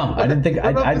 I know. I didn't think.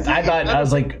 I thought I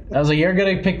was like, you're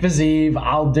gonna pick Fiziev.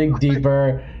 I'll dig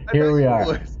deeper. Here we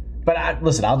are. But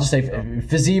listen, I'll just say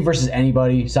Fiziev versus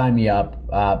anybody. Sign me up.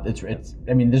 It's.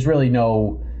 I mean, there's really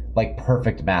no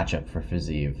perfect matchup for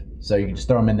Fiziev. So you can just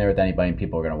throw him in there with anybody, and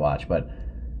people are gonna watch. But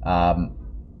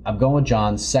I'm going with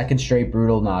John's second straight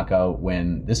brutal knockout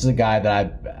win. This is a guy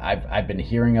that I've been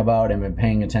hearing about and been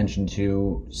paying attention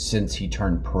to since he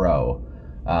turned pro.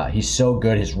 He's so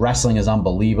good. His wrestling is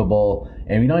unbelievable,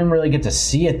 and we don't even really get to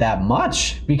see it that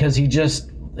much because he just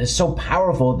is so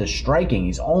powerful at the striking.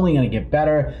 He's only going to get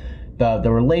better.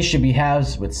 The relationship he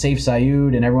has with Saif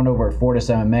Saud and everyone over at Fortis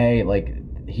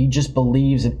MMA, he just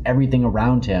believes in everything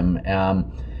around him.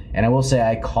 And I will say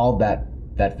I called that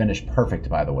finish perfect,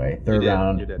 by the way. Third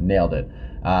round, nailed it.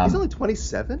 He's only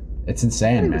 27? It's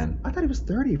insane, man. I thought he was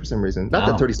 30 for some reason. Not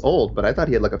that 30's old, but I thought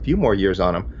he had a few more years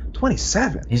on him.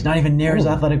 27? He's not even near his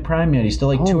athletic prime yet. He's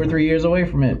still 2 or 3 years away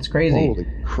from it. It's crazy. Holy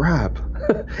crap.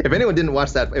 If anyone didn't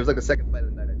watch that, it was the second fight of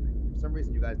the night, I think. For some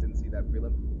reason, you guys didn't see that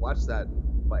prelim. Watch that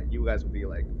fight. You guys would be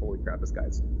like, holy crap, this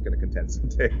guy's going to contend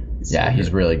someday.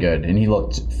 He's really good. And he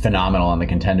looked phenomenal on the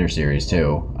Contender Series,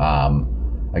 too,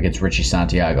 against Richie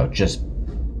Santiago.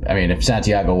 If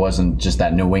Santiago wasn't just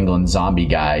that New England zombie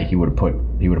guy, he would have put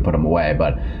him away.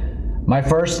 But my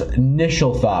first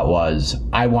initial thought was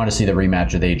I want to see the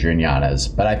rematch with Adrian Yanez,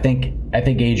 but I think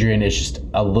Adrian is just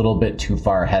a little bit too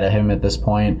far ahead of him at this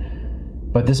point.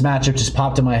 But this matchup just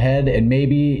popped in my head, and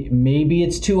maybe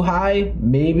it's too high.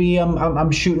 Maybe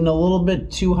I'm shooting a little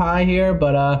bit too high here,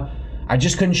 but I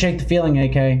just couldn't shake the feeling,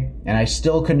 AK, and I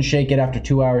still couldn't shake it after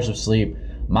 2 hours of sleep.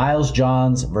 Miles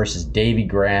Johns versus Davey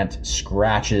Grant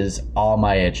scratches all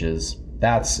my itches.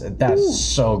 That's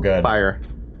so good. Fire.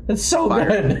 That's so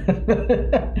good.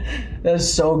 That's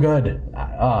so good.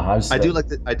 I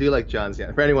do like Johns.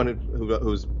 Yeah. For anyone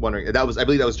who's wondering, I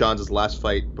believe that was Johns' last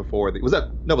fight before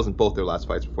wasn't both their last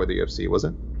fights before the UFC, was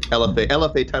it?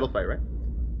 LFA title fight,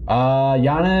 right?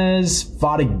 Yanez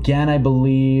fought again, I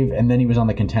believe, and then he was on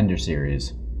the Contender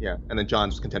Series. Yeah, and then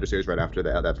John's Contender Series right after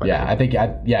that fight. Yeah,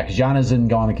 because Yanez didn't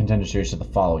go on the Contender Series to the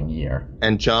following year.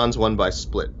 And John's won by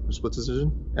split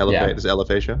decision. LFA, This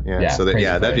LFA show. Yeah. So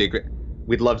that'd be a great.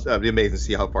 We'd love. It'd be amazing to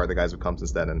see how far the guys have come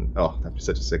since then, and that'd be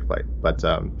such a sick fight. But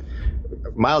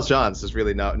Miles Johns is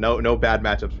really no bad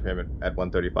matchups for him at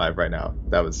 135 right now.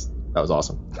 That was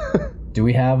awesome. Do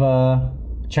we have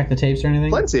check the tapes or anything?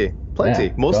 Plenty.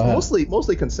 Yeah,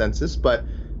 mostly consensus, but.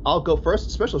 I'll go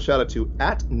first. Special shout out to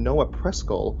 @Noah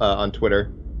Prescol on Twitter,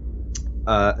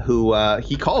 who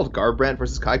he called Garbrandt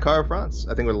versus Kai Kara France.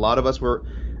 I think a lot of us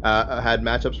had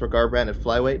matchups for Garbrandt at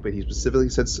flyweight, but he specifically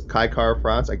said Kai Kara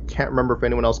France. I can't remember if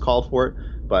anyone else called for it,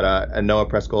 but Noah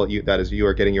Prescol, you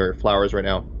are getting your flowers right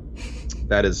now.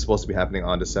 That is supposed to be happening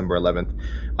on December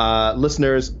 11th.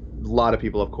 Listeners, a lot of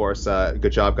people, of course.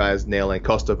 Good job, guys, nailing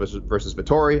Costa versus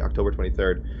Vittori, October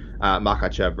 23rd.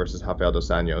 Makhachev versus Rafael Dos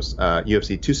Anjos,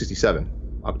 UFC 267,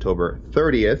 October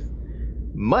 30th.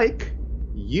 Mike,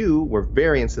 you were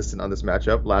very insistent on this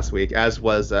matchup last week, as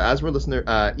were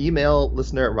email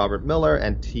listener Robert Miller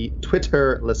and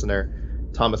Twitter listener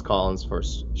Thomas Collins for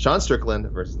Sean Strickland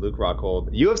versus Luke Rockhold,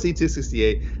 UFC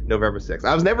 268, November 6th.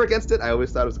 I was never against it. I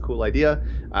always thought it was a cool idea.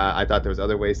 I thought there was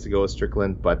other ways to go with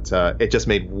Strickland, but it just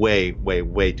made way, way,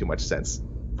 way too much sense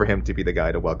for him to be the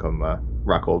guy to welcome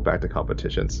Rockhold back to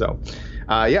competition. So,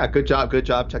 good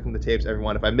job checking the tapes,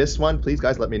 everyone. If I missed one, please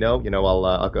guys let me know.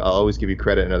 I'll always give you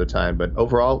credit another time. But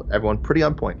overall, everyone pretty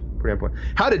on point.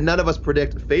 How did none of us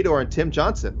predict Fedor and Tim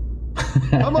Johnson?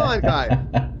 Come on, guys.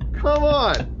 Come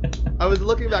on. I was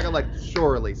looking back. I'm like,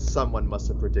 surely someone must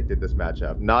have predicted this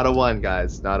matchup. Not a one,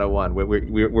 guys. Not a one.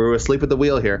 We're asleep at the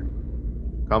wheel here.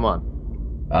 Come on.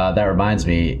 That reminds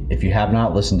me, if you have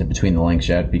not listened to Between the Links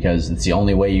yet, because it's the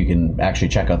only way you can actually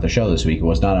check out the show this week, it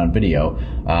was not on video,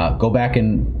 go back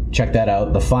and check that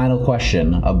out. The final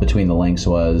question of Between the Links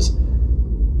was,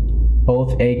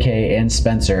 both AK and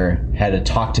Spencer had to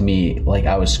talk to me like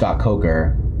I was Scott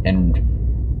Coker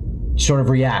and sort of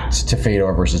react to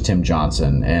Fedor versus Tim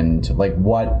Johnson and like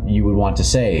what you would want to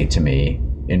say to me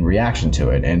in reaction to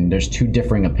it. And there's two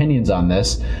differing opinions on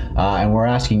this, and we're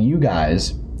asking you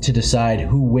guys to decide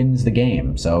who wins the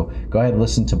game. So go ahead and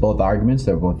listen to both arguments.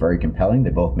 They're both very compelling.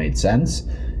 They both made sense.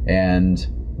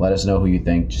 And let us know who you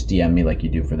think. Just DM me like you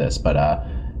do for this. But a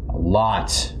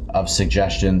lot of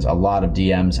suggestions, a lot of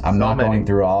DMs. I'm not going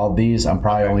through all of these. I'm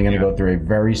probably only going to go through a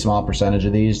very small percentage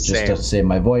of these just to save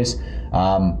my voice.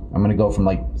 I'm going to go from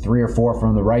like 3 or 4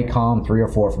 from the right column, 3 or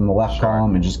 4 from the left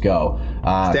column, and just go.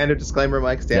 Standard disclaimer,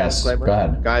 Mike. Disclaimer. Go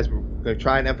ahead. Guys, going to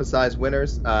try and emphasize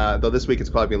winners, though this week it's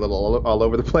probably a little all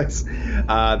over the place.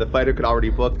 The fighter could already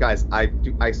book. Guys, I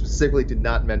specifically did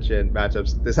not mention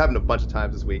matchups. This happened a bunch of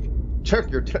times this week. Check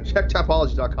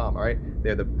Tapology.com, all right?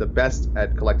 They're the best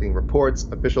at collecting reports,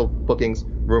 official bookings,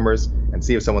 rumors, and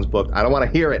see if someone's booked. I don't want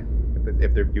to hear it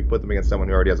if you put them against someone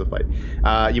who already has a fight.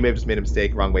 You may have just made a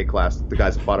mistake, wrong weight class. The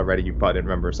guys have fought already. You probably didn't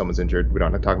remember if someone's injured. We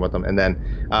don't have to talk about them. And then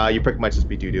your pick might just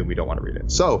be doo-doo, and we don't want to read it.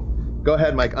 So go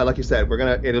ahead, Mike. Like you said,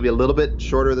 it'll be a little bit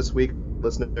shorter this week,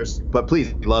 listeners. But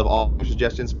please, we love all your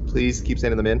suggestions. Please keep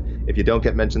sending them in. If you don't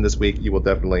get mentioned this week, you will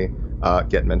definitely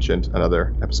get mentioned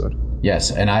another episode.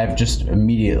 Yes, and I've just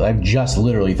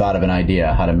literally thought of an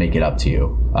idea how to make it up to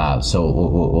you. So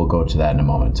we'll go to that in a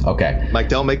moment. Okay. Mike,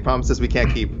 don't make promises we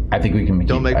can't keep. I think we can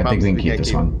keep. I think we can keep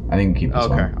this one. I think we can keep this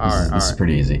one. Okay. All right. This is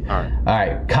pretty easy. All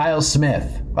right. Kyle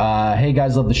Smith. Hey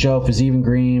guys, love the show. Fiziev and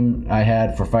Green I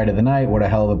had for fight of the night. What a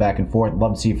hell of a back and forth.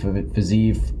 Love to see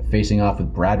Fiziev facing off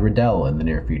with Brad Riddell in the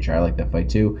near future. I like that fight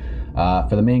too. For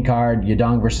the main card,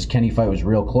 Yadong versus Kenny fight was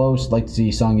real close. Like to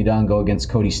see Song Yadong go against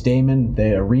Cody Stamen.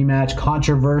 They a rematch,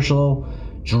 controversial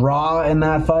draw in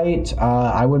that fight.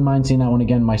 I wouldn't mind seeing that one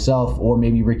again myself, or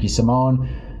maybe Ricky Simone.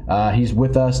 He's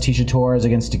with us. Tisha Torres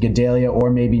against Gedalia, or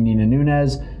maybe Nina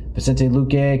Nunes. Vicente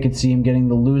Luque, I could see him getting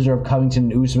the loser of Covington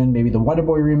and Usman. Maybe the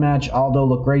Wonderboy rematch. Aldo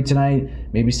looked great tonight.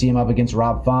 Maybe see him up against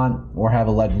Rob Font, or have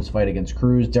a Legends fight against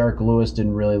Cruz. Derek Lewis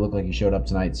didn't really look like he showed up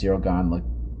tonight. Cyril Gane looked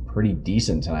pretty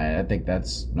decent tonight. I think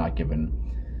that's not given.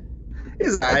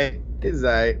 Is I.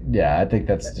 Yeah, I think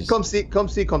that's just. Comme ça,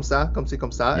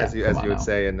 yeah, as you would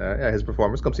say in his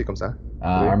performance. Comme ça.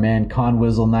 Our man Con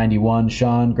Wizzle 91,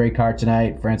 Sean, great card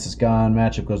tonight. Francis Gane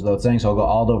matchup goes without saying. So I'll go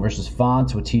Aldo versus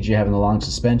Font with TJ having the long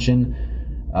suspension.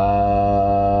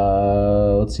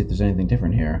 Let's see if there's anything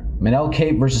different here. Manel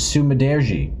Cape versus Sue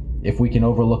Maderji. If we can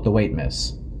overlook the weight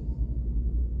miss.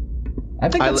 I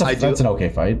think that's an okay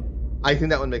fight. I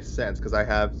think that one makes sense because I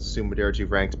have Sue Maderji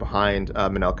ranked behind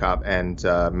Manel Kape, and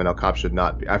Manel Kape should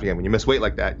not be. Again, when you miss weight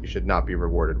like that, you should not be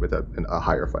rewarded with a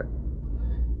higher fight.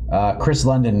 Chris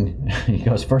London, he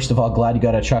goes, first of all, glad you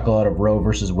got a chuckle out of Roe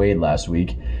versus Wade last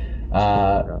week.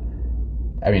 I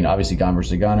mean, obviously Gane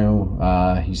versus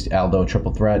Ngannou. He's Aldo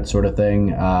triple threat sort of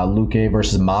thing. Luque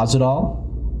versus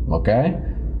Masvidal. Okay.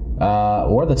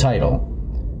 Or the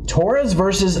title. Torres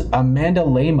versus Amanda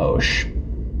Lemos.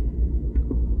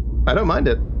 I don't mind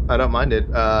it.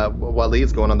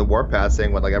 Waleed's going on the warpath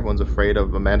saying what, like everyone's afraid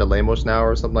of Amanda Lemos now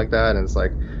or something like that, and it's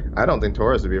like I don't think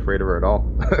Torres would be afraid of her at all.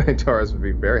 I think Torres would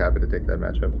be very happy to take that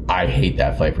matchup. I hate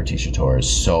that fight for Tisha Torres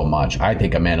so much. I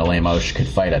think Amanda Lemos could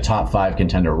fight a top 5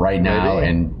 contender right now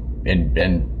and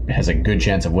has a good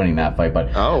chance of winning that fight.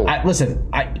 But I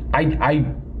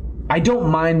don't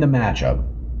mind the matchup.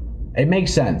 It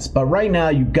makes sense, but right now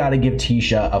you've got to give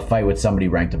Tisha a fight with somebody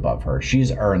ranked above her.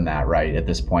 She's earned that right at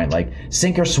this point. Like,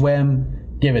 sink or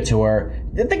swim, give it to her.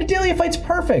 The Gedalia fight's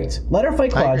perfect. Let her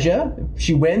fight Claudia. If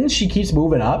she wins, she keeps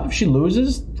moving up. If she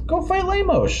loses, go fight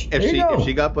Lemos. If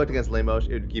she got booked against Lemos,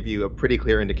 it would give you a pretty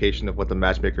clear indication of what the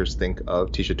matchmakers think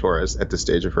of Tisha Torres at this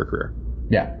stage of her career.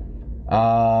 Yeah.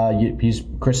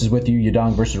 Chris is with you.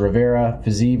 Yadong versus Rivera.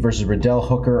 Fiziev versus Riddell,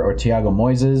 Hooker, or Thiago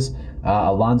Moises.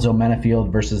 Alonzo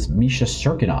Menefield versus Misha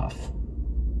Serkinov.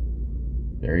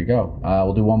 There you go.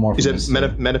 We'll do one more. You said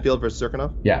Menefield versus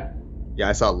Serkinov? Yeah. Yeah,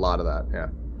 I saw a lot of that.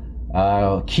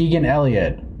 Yeah. Keegan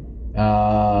Elliott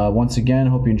Once again,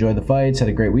 hope you enjoyed the fights. Had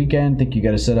a great weekend. Think you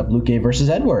got to set up Luque versus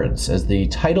Edwards as the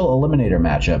title eliminator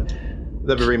matchup.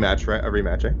 That'd be a rematch, right? A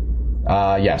rematch, eh?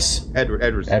 Yes.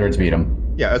 Edwards beat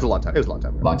him. Yeah, it was a long time. It was a long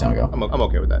time ago. Long time ago. I'm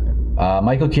okay with that. Yeah.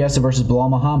 Michael Chiesa versus Bilal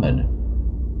Muhammad.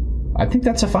 I think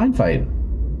that's a fine fight.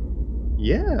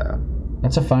 Yeah.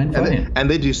 That's a fine fight. And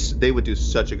they would do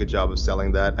such a good job of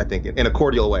selling that, I think, in a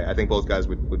cordial way. I think both guys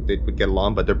would get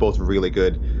along, but they're both really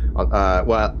good.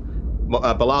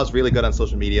 Bilal's really good on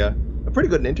social media, pretty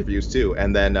good in interviews too,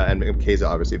 and then and Chiesa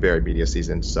obviously very media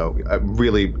seasoned. So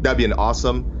really, that'd be an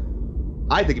awesome.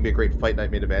 I think it'd be a great fight night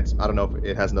main event. I don't know if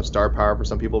it has enough star power for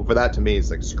some people. For that, to me,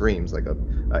 it's like screams like a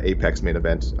Apex main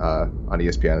event on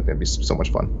ESPN. I think it'd be so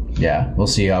much fun. Yeah, we'll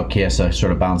see how Chiesa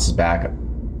sort of bounces back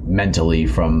mentally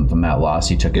from that loss.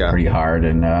 He took it pretty hard,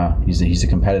 and he's a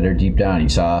competitor deep down. He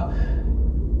saw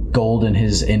gold in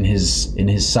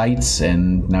his sights,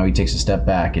 and now he takes a step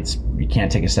back. You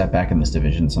can't take a step back in this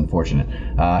division. It's unfortunate.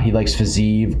 He likes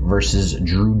Fiziev versus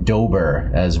Drew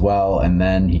Dober as well, and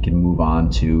then he can move on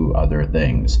to other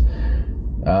things.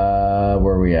 Where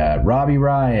are we at? Robbie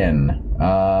Ryan.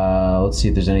 Let's see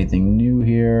if there's anything new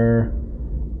here.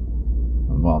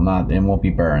 Well, it won't be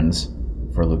Burns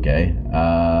for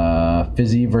Luque.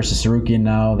 Fizzy versus Sarukian.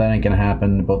 No, that ain't gonna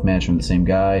happen. Both managed from the same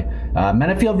guy.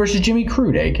 Menafield versus Jimmy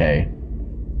Crude, AK.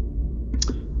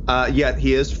 Yeah,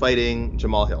 he is fighting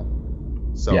Jamal Hill.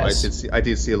 So yes. I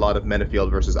did see a lot of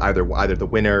Menafield versus either the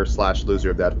winner /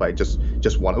 loser of that fight. Just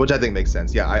one, which I think makes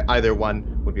sense. Yeah, either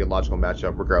one would be a logical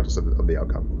matchup regardless of the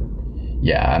outcome.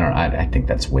 Yeah, I think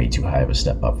that's way too high of a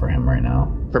step up for him right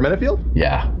now. For Menafield?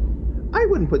 Yeah. I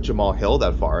wouldn't put Jamal Hill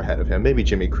that far ahead of him. Maybe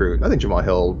Jimmy Crude. I think Jamal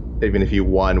Hill, even if he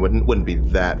won, wouldn't be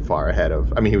that far ahead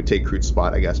of. I mean, he would take Crude's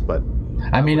spot, I guess, but.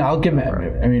 I mean, I'll give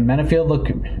him. I mean, Menafield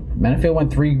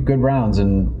went 3 good rounds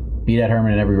and beat Ed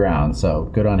Herman in every round, so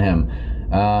good on him.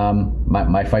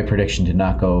 My fight prediction did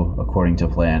not go according to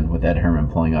plan, with Ed Herman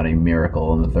pulling out a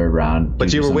miracle in the 3rd round.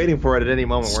 But you were waiting for it at any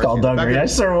moment. Skullduggery, I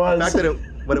sure was.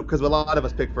 Because a lot of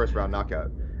us picked first round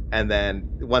knockout. And then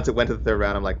once it went to the 3rd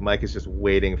round, I'm like, Mike is just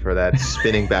waiting for that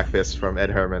spinning back fist from Ed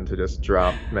Herman to just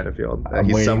drop Menafield.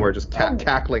 He's somewhere just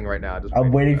cackling right now.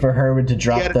 I'm waiting for Herman to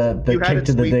drop the kick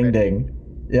to the ding-ding.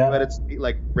 Yeah. You had it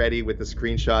like ready with the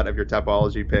screenshot of your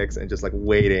Topology picks and just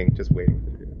waiting to do it.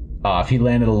 If he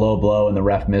landed a low blow and the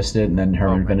ref missed it and then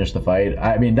Herman finished the fight,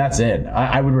 I mean, that's it.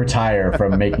 I would retire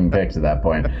from making picks at that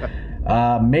point.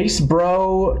 Mace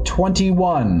Bro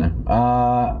 21.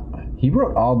 He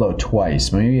wrote Aldo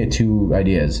twice. Maybe he had 2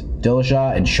 ideas.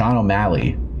 Dillashaw and Sean O'Malley.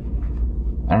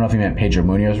 I don't know if he meant Pedro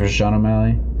Munoz versus Sean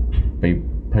O'Malley, but he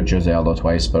put Jose Aldo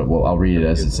twice, but I'll read it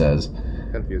as it says.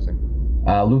 Confusing.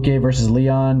 Luque versus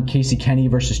Leon. Casey Kenny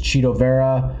versus Cheeto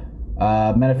Vera.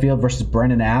 Menafield versus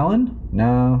Brendan Allen.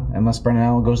 No, unless Brendan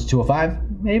Allen goes to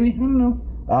 205. Maybe. I don't know.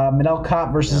 Manel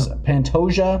Kape versus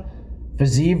Pantoja.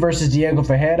 Fiziev versus Diego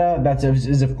Ferreira. That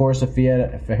is, of course, if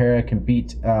Ferreira can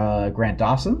beat Grant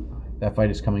Dawson. That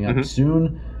fight is coming up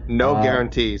soon. No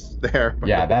guarantees there.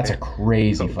 Yeah, that's a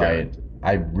crazy fight.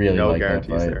 I really like that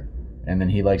fight. There. And then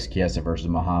he likes Chiesa versus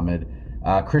Muhammad.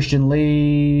 Christian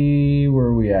Lee, where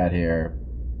are we at here?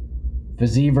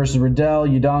 Fiziev versus Riddell.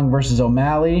 Yudong versus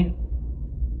O'Malley.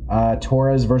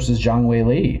 Torres versus Zhang Wei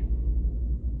Li.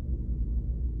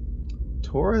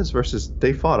 Torres versus...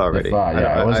 They fought already.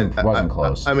 It wasn't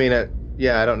close. I mean, I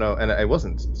don't know. And it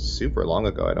wasn't super long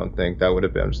ago, I don't think. That would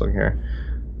have been... I'm just looking here.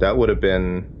 That would have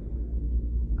been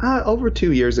over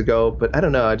 2 years ago, but I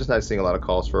don't know. I'm just not seeing a lot of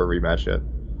calls for a rematch yet.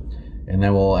 And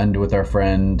then we'll end with our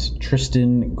friend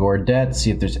Tristan Gordet, see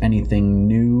if there's anything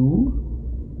new.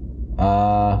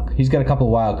 He's got a couple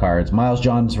of wild cards. Miles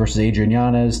Johns versus Adrian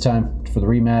Yanez. Time for the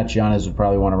rematch. Yanez would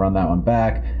probably want to run that one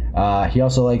back. He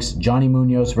also likes Johnny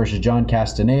Munoz versus John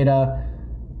Castaneda.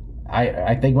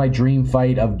 I think my dream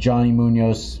fight of Johnny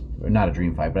Munoz... Not a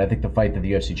dream fight, but I think the fight that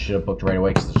the UFC should have booked right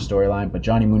away because there's a storyline. But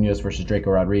Johnny Munoz versus Draco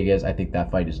Rodriguez, I think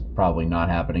that fight is probably not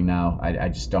happening now. I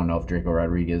just don't know if Draco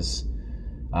Rodriguez...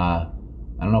 I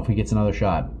don't know if he gets another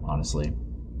shot, honestly,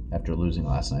 after losing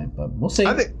last night. But we'll see.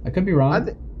 I could be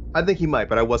wrong. I think he might,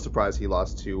 but I was surprised he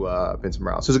lost to Vince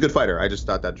Morales. He's a good fighter. I just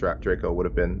thought that Draco would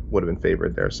have been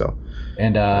favored there. So,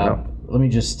 and let me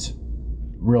just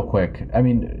real quick. I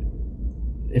mean,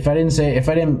 if I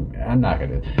didn't, I'm not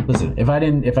gonna listen. If I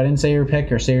didn't say your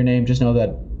pick or say your name, just know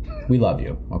that we love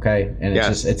you, okay? And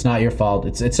it's not your fault.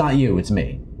 It's not you. It's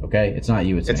me. Okay, it's not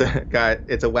you. It's me.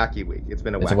 It's a wacky week. It's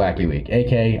been a wacky week.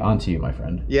 AK, on to you, my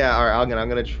friend. Yeah, all right. I'm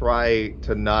gonna try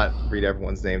to not read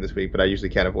everyone's name this week, but I usually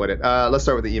can't avoid it. Let's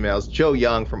start with the emails. Joe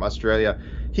Young from Australia.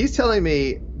 He's telling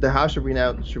me how should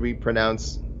we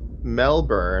pronounce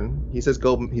Melbourne. He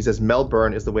says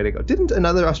Melbourne is the way to go. Didn't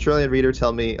another Australian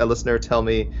listener tell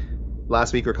me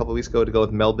last week or a couple of weeks ago to go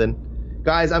with Melbourne?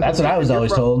 Guys, that's what I was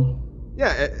always told.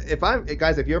 Yeah,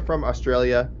 if you're from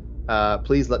Australia,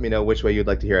 please let me know which way you'd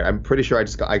like to hear it. I'm pretty sure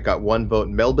I got one vote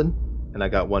Melbourne and I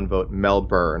got one vote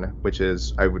Melbourne, which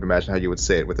is, I would imagine, how you would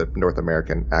say it with a North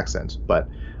American accent. But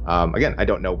again, I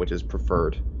don't know which is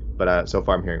preferred. But so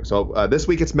far I'm hearing. So this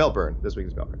week it's Melbourne.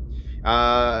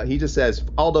 He just says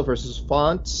Aldo versus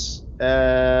Font.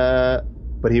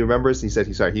 But he remembers. He said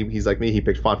he's like me. He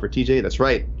picked Font for TJ. That's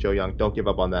right, Joe Young. Don't give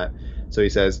up on that. So he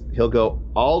says he'll go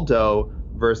Aldo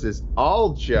versus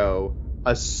Aljo,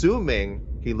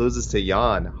 assuming he loses to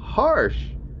Jan. Harsh.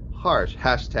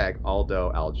 Hashtag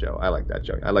Aldo Aljo. I like that,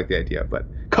 Joe. I like the idea. But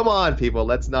come on, people.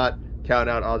 Let's not count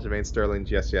out Aljamain Sterling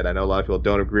just yet. I know a lot of people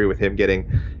don't agree with him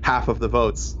getting half of the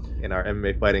votes in our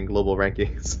MMA fighting global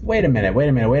rankings. Wait a minute. What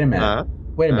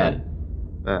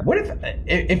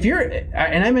if you're,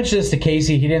 and I mentioned this to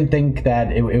Casey, he didn't think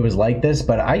that it was like this,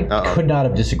 but I could not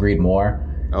have disagreed more.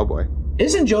 Oh boy.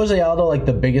 Isn't Jose Aldo like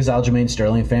the biggest Aljamain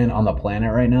Sterling fan on the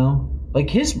planet right now?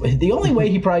 Like the only way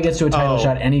he probably gets to a title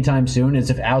shot anytime soon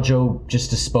is if Aljo just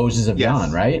disposes of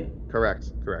Jan, right? Correct.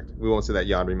 We won't see that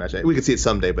Jan rematch. We could see it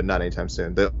someday, but not anytime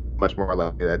soon. They're much more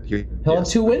likely that he'll have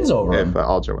 2 wins over him. If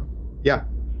Aljo, yeah,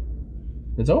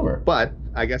 it's over. But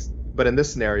in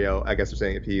this scenario, I guess they're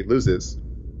saying if he loses,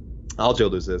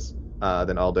 Aljo loses,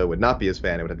 then Aldo would not be his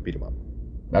fan and would have to beat him up.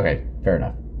 Okay, fair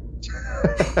enough.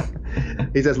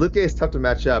 He says Luke Gay is tough to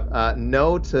match up.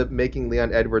 No to making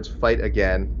Leon Edwards fight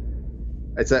again.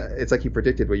 It's like he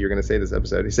predicted what you were going to say this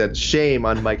episode. He said, shame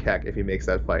on Mike Heck if he makes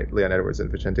that fight, Leon Edwards and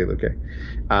Vicente Luque.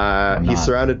 He's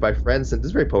surrounded by friends, and this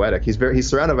is very poetic. He's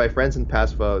surrounded by friends and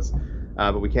past foes,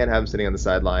 but we can't have him sitting on the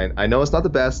sideline. I know it's not the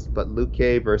best, but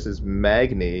Luque versus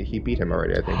Magny, he beat him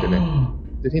already, I think, didn't he?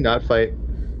 Did he not fight?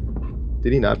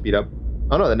 Did he not beat up?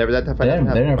 Oh no, that fight didn't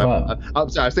happen. They never fought. I'm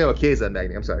sorry, I was saying about Chiesa and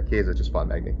Magny. I'm sorry, Chiesa just fought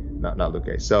Magny, not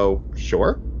Luque. So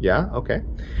sure, yeah, okay.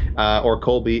 Or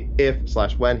Colby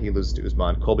when he loses to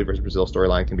Usman. Colby versus Brazil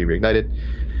storyline can be reignited.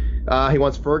 He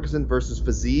wants Ferguson versus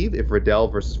Fiziev if Riddell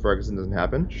versus Ferguson doesn't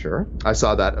happen. Sure, I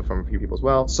saw that from a few people as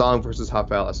well. Song versus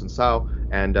Rafael Assunção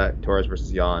and Torres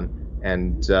versus Jan.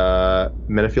 And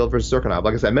Menifield versus Serkinov.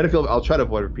 Like I said, Menifield, I'll try to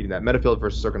avoid repeating that. Menifield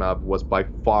versus Serkinov was by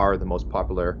far the most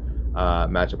popular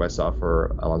matchup I saw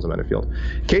for Alonzo Menifield.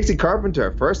 Casey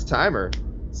Carpenter, first timer,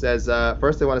 says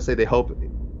first they want to say they hope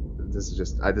this is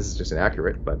just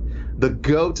inaccurate, but the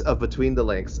GOAT of Between the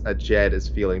Links, Jed, is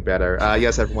feeling better.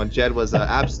 Yes, everyone. Jed was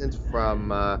absent from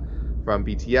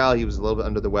BTL. He was a little bit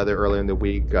under the weather earlier in the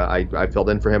week. I filled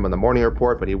in for him on the morning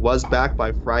report, but he was back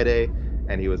by Friday,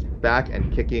 and he was back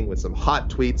and kicking with some hot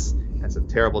tweets and some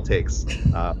terrible takes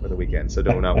for the weekend. So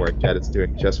do not worry, Jed is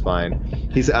doing just fine.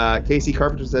 He's Casey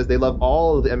Carpenter says they love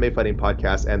all of the MMA fighting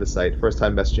podcasts and the site. First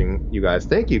time messaging you guys.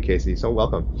 Thank you, Casey. So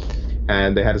welcome.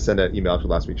 And they had to send an email after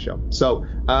last week's show. So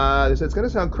they said it's going to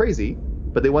sound crazy,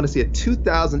 but they want to see a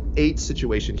 2008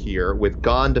 situation here with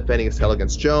Gon defending his title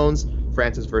against Jones,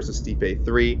 Francis versus Stipe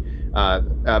 3. By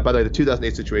the way, the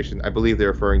 2008 situation, I believe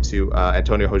they're referring to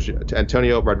Antonio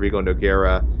Rodrigo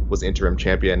Nogueira was the interim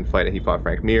champion fight, and he fought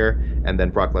Frank Mir, and then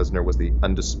Brock Lesnar was the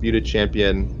undisputed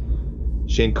champion.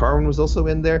 Shane Carwin was also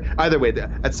in there. Either way,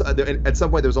 at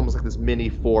some point there was almost like this mini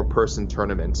 4-person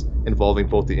tournament involving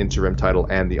both the interim title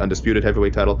and the undisputed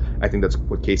heavyweight title. I think that's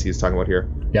what Casey is talking about here.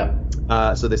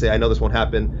 Yeah. So they say, I know this won't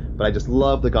happen, but I just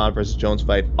love the Gon versus Jones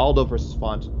fight. Aldo versus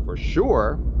Font for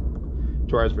sure.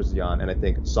 Torres versus Jan, and I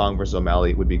think Song versus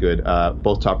O'Malley would be good.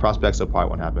 Both top prospects, so probably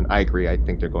won't happen. I agree. I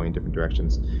think they're going in different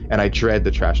directions, and I dread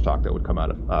the trash talk that would come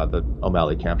out of the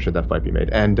O'Malley camp should that fight be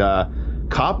made. And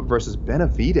Kopp versus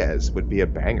Benavidez would be a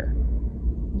banger.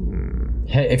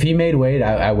 If he made weight,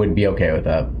 I would be okay with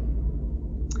that.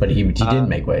 But he didn't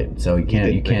make weight, so you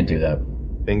can't do that.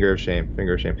 Finger of shame.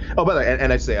 Oh, by the way,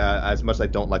 and I say, as much as I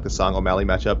don't like the Song O'Malley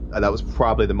matchup, that was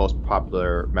probably the most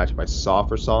popular matchup I saw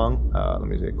for Song. Let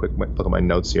me take a quick look at my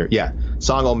notes here. Yeah,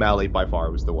 Song O'Malley by far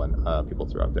was the one people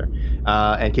threw out there.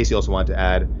 And Casey also wanted to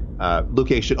add,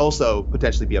 Luque should also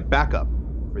potentially be a backup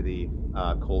for the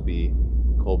Colby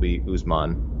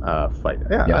Usman fight.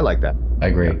 Yeah, I like that. I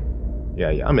agree.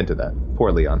 Yeah, I'm into that.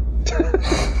 Poor Leon.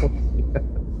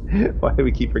 Why do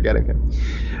we keep forgetting him?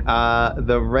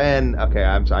 The Ren. Okay,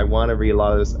 I want to read a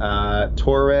lot of this.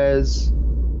 Torres.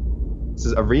 This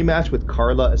is a rematch with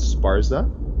Carla Esparza.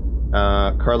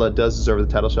 Carla does deserve the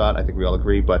title shot. I think we all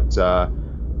agree. But the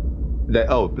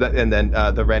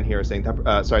Ren here is saying.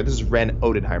 Sorry, this is Ren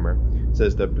Odenheimer.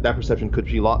 Says that perception could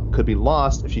be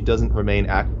lost if she doesn't remain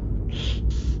active.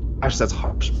 Actually, that's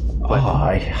harsh.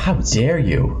 How dare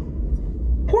you?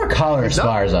 Poor Carla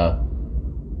Esparza.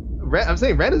 I'm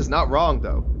saying Rand is not wrong,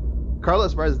 though. Carla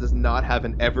Esparza does not have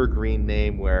an evergreen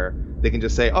name where they can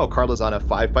just say, oh, Carla's on a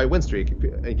 5-fight win streak,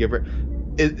 and give her...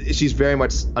 She's very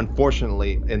much,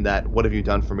 unfortunately, in that what have you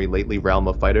done for me lately realm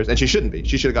of fighters, and she shouldn't be.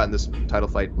 She should have gotten this title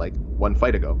fight like one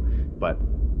fight ago. But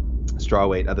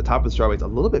strawweight, at the top of the strawweight's a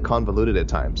little bit convoluted at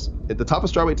times. At the top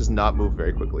of strawweight does not move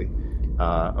very quickly,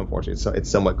 unfortunately. So it's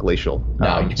somewhat glacial.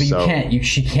 No, but you can't.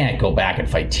 She can't go back and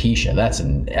fight Tisha. That's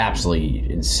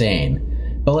absolutely insane.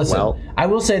 But listen, I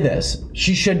will say this.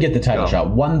 She should get the title shot,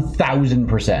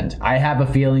 1,000%. I have a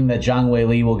feeling that Zhang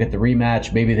Weili will get the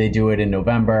rematch. Maybe they do it in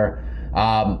November.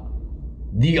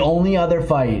 The only other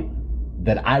fight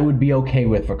that I would be okay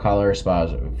with for Carla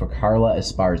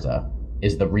Esparza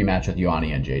is the rematch with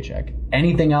Ioana and Jacek.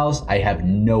 Anything else, I have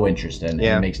no interest in.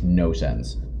 Yeah. It makes no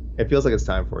sense. It feels like it's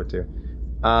time for it, too.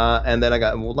 And then I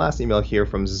got one last email here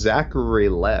from Zachary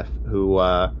Leff, who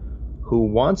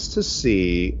wants to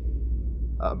see...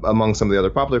 among some of the other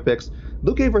popular picks,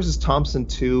 Luque versus Thompson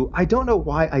 2. I don't know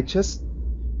why.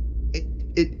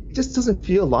 It just doesn't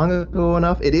feel long ago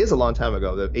enough. It is a long time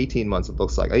ago. The 18 months, it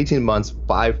looks like 18 months,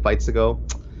 5 fights ago.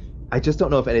 I just don't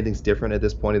know if anything's different at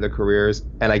this point in their careers.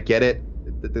 And I get it.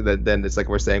 Then it's like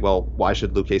we're saying, well, why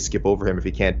should Luque skip over him if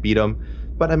he can't beat him?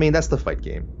 But I mean, that's the fight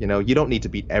game. You know, you don't need to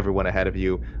beat everyone ahead of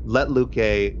you. Let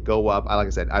Luque go up. Like I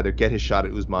said, either get his shot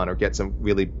at Usman or get some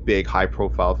really big,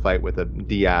 high-profile fight with a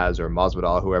Diaz or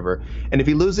Masvidal or whoever. And if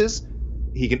he loses,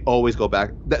 he can always go back.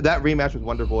 That rematch with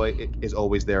Wonderboy is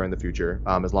always there in the future,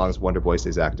 as long as Wonderboy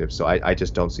stays active. So I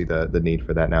just don't see the need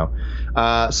for that now.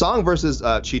 Song versus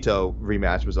Cheeto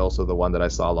rematch was also the one that I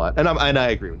saw a lot, and I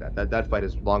agree with that. That fight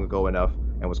is long ago enough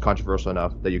and was controversial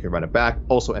enough that you can run it back.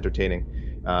 Also entertaining.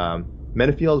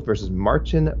 Menefield versus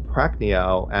Marcin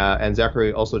Prachnio, and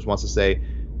Zachary also just wants to say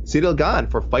Ciryl Gane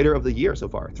for Fighter of the Year so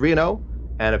far, 3-0,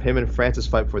 and if him and Francis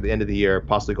fight before the end of the year,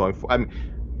 possibly going for. I mean,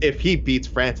 if he beats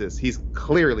Francis, he's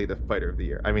clearly the Fighter of the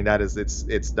Year. I mean,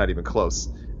 it's not even close.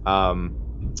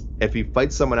 If he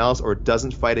fights someone else or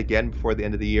doesn't fight again before the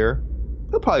end of the year,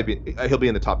 he'll be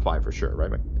in the top 5 for sure, right,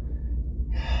 Mike?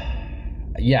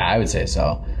 Yeah, I would say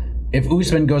so. If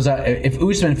Usman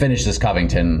finishes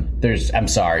Covington, I'm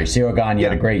sorry, Ciryl Gane, you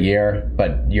had a great year,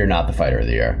 but you're not the Fighter of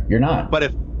the Year. You're not. But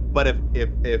if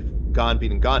Gane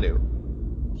beat Ngannou,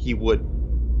 he would.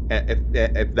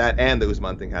 If that and the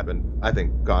Usman thing happened, I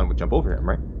think Gane would jump over him,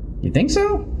 right? You think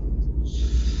so?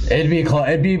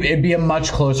 It'd be a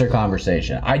much closer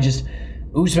conversation.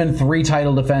 Usman 3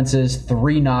 title defenses,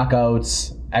 3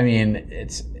 knockouts. I mean,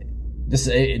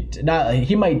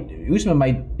 Usman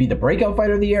might be the breakout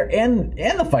Fighter of the Year and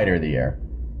the Fighter of the Year.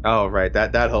 Oh right,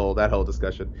 that whole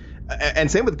discussion, and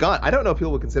same with Gane. I don't know if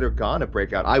people would consider Gane a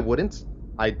breakout. I wouldn't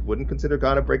consider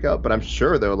Gane a breakout, but I'm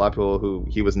sure there are a lot of people who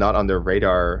he was not on their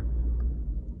radar.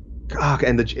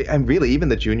 And really, even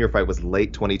the junior fight was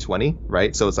late 2020,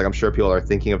 right? So it's like I'm sure people are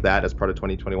thinking of that as part of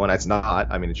 2021. It's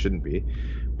not. I mean, it shouldn't be.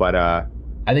 But I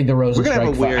think the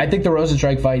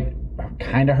Rosenstrike fight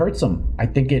kind of hurts him. I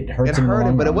think it hurts him. It hurt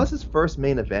him, but it was his first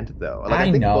main event, though. Like,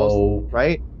 I think know,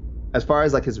 right? As far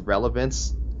as like his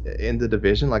relevance in the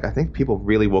division, like I think people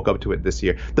really woke up to it this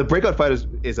year. The breakout fight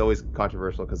is always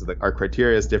controversial because our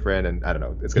criteria is different, and I don't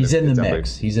know. He's in the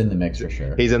mix. He's in the mix for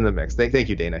sure. He's in the mix. Thank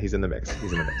you, Dana. He's in the mix.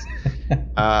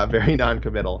 Very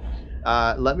non-committal.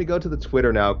 Let me go to the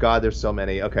Twitter now. God, there's so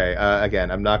many. Okay,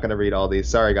 again, I'm not going to read all these.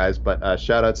 Sorry, guys, but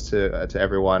shout outs to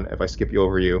everyone. If I skip you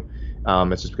over you,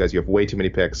 it's just because you have way too many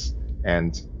picks,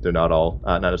 and they're not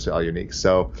necessarily all unique.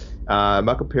 So,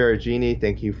 Michael Perugini,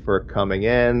 thank you for coming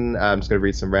in. I'm just going to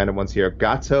read some random ones here.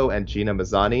 Gato and Gina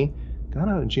Mazzani.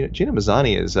 Gina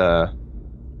Mazzani is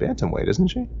bantamweight, isn't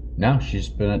she? No, she's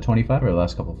been at 25 her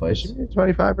last couple fights.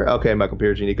 25. Okay, Michael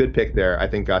Perugini, good pick there. I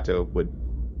think Gato would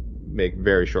make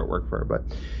very short work for her, but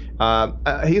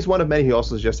he's one of many. He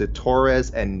also suggested Torres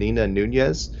and Nina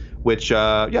Nunez, which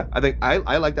I think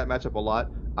I like that matchup a lot.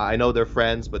 I know they're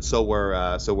friends, but so were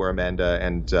Amanda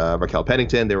and Raquel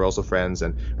Pennington. They were also friends,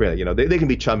 and really, they can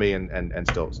be chummy and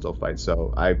still fight.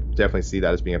 So I definitely see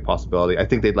that as being a possibility. I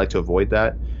think they'd like to avoid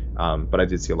that, but I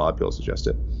did see a lot of people suggest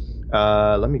it.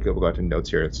 Let me go to notes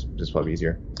here. It's just probably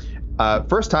easier.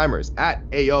 First timers at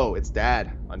AO, it's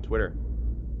Dad on Twitter.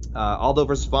 Aldo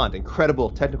versus Font, incredible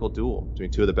technical duel between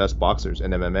two of the best boxers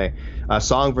in MMA.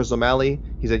 Song versus O'Malley.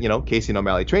 He said, Casey and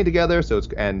O'Malley trained together, so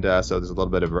there's a little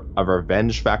bit of a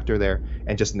revenge factor there,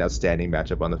 and just an outstanding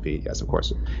matchup on the feet. Yes, of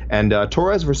course. And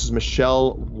Torres versus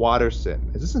Michelle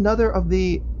Watterson. Is this another of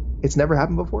the? It's never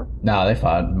happened before. No, they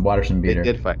fought. Watterson beat her.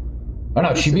 They did fight. Oh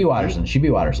no, she beat Watterson.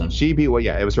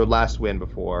 It was her last win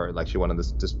before like she went on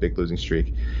this big losing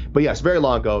streak. But yes, very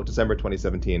long ago, December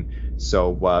 2017.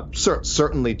 So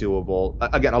certainly doable.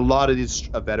 Again, a lot of these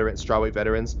strawweight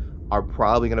veterans are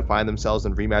probably going to find themselves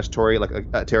in rematch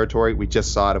territory. We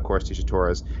just saw it, of course, Tisha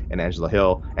Torres and Angela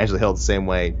Hill. Angela Hill the same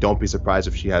way. Don't be surprised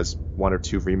if she has 1 or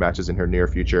 2 rematches in her near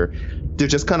future. They're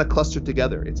just kind of clustered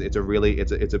together. It's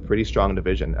a pretty strong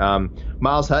division.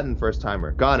 Miles Hutton, first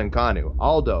timer. Ngannou.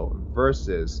 Aldo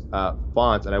versus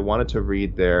Font, and I wanted to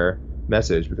read their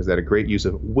message because they had a great use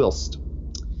of whilst.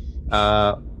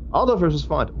 Aldo versus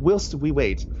Font. Whilst we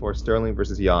wait for Sterling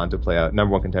versus Jan to play a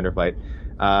number 1 contender fight.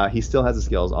 He still has the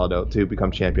skills, Aldo, to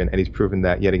become champion, and he's proven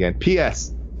that yet again.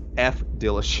 P.S. F.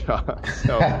 Dillashaw.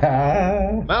 So,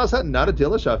 Miles Hutton, not a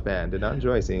Dillashaw fan. Did not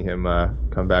enjoy seeing him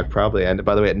come back, probably. And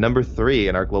by the way, at number 3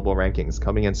 in our global rankings,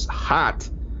 coming in hot.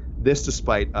 This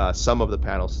despite some of the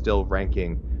panel still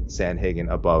ranking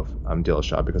Sandhagen above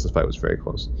Dillashaw because the fight was very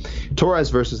close. Torres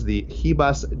versus the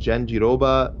Hibas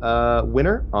Jandiroba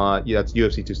winner. That's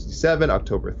UFC 267,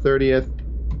 October 30th.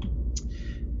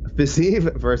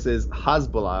 Fiziev versus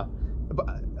Hasbulla.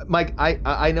 Mike,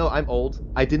 I know I'm old.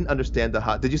 I didn't understand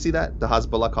did you see that? The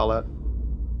Hasbulla call out?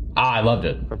 I loved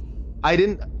it. I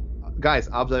didn't. Guys,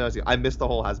 I'll be honest with you, I missed the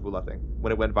whole Hasbulla thing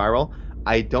when it went viral.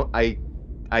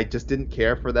 I just didn't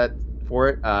care for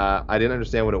it. I didn't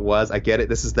understand what it was. I get it.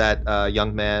 This is that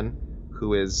young man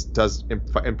who does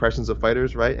impressions of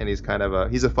fighters, right? And he's kind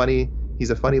of he's a funny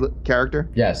character.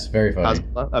 Yes, very funny.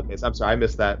 Hasbulla? Okay, so I'm sorry, I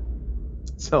missed that.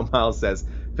 So Miles says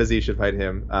Fiziev should fight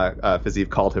him. Fiziev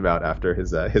called him out after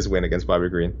his win against Bobby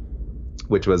Green,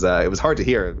 which was it was hard to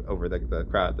hear over the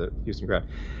crowd, the Houston crowd.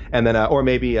 And then or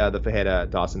maybe the Fajeda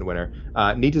Dawson winner.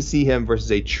 Need to see him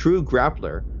versus a true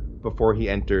grappler before he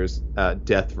enters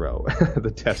death row,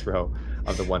 the death row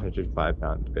of the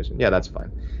 105-pound division. Yeah, that's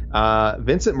fine.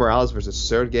 Vincent Morales versus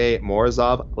Sergey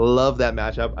Morozov. Love that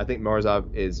matchup. I think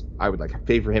Morozov I would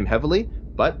favor him heavily,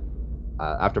 but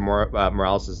after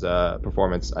Morales'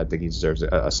 performance, I think he deserves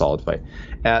a solid fight.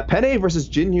 Penne versus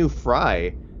Jinyu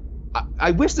Fry.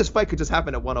 I wish this fight could just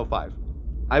happen at 105.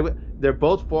 They're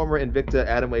both former Invicta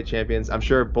atomweight champions. I'm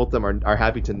sure both of them are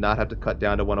happy to not have to cut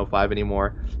down to 105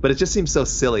 anymore. But it just seems so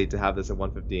silly to have this at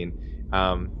 115.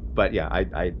 But yeah,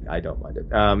 I don't mind it.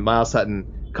 Miles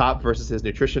Hutton, Kopp versus his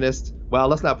nutritionist. Well,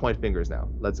 let's not point fingers now.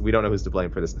 We don't know who's to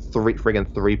blame for this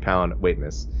 3-pound weight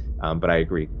miss. But I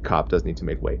agree, Kopp does need to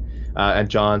make weight. And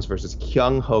Johns versus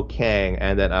Kyung Ho Kang.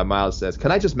 And then Miles says,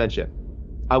 can I just mention,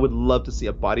 I would love to see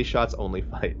a body shots only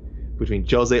fight between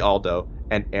Jose Aldo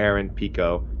and Aaron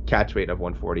Pico, catchweight of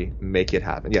 140. Make it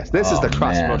happen. Yes, this is the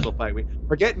cross-promotional fight. We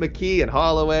forget McKee and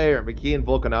Holloway or McKee and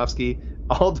Volkanovski.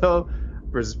 Aldo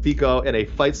versus Pico in a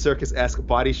Fight Circus-esque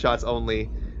body shots only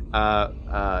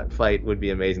fight would be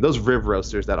amazing. Those rib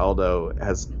roasters that Aldo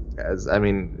has, I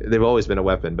mean, they've always been a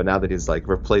weapon, but now that he's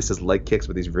replaced his leg kicks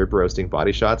with these rib roasting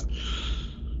body shots,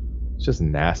 it's just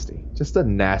nasty. Just a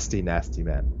nasty, nasty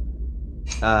man.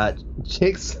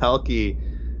 Jake Salke,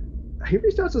 he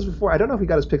reached out to us before. I don't know if he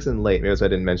got his picks in late. Maybe that's why I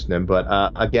didn't mention him. But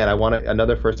again, I want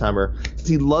another first-timer.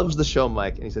 He loves the show,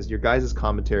 Mike, and he says, your guys'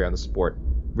 commentary on the sport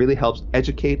really helps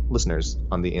educate listeners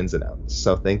on the ins and outs.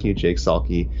 So thank you, Jake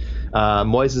Salke.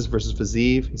 Moises versus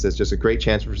Fiziev. He says, just a great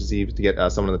chance for Fiziev to get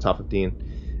someone in the top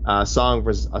 15. Song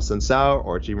versus Assunção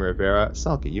or Jimmy Rivera.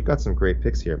 Salke, you've got some great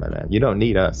picks here, my man. You don't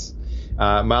need us.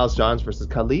 Miles Johns versus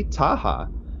Khalid Taha.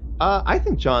 I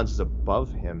think Johns is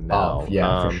above him now. Oh,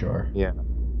 yeah, for sure. Yeah.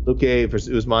 Luque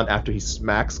versus Usman after he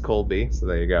smacks Colby. So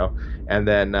there you go. And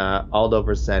then Aldo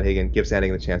versus Sandhagen. Give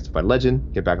Sandhagen the chance to fight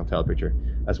Legend. Get back on the title picture.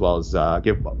 As well as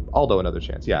give Aldo another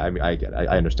chance. Yeah, I mean, I get it.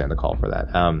 I understand the call for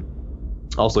that.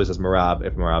 Also, he says Merab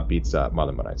if Merab beats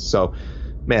Marlon Moraes. So,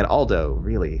 man, Aldo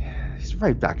really, he's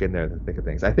right back in there in the thick of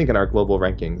things. I think in our global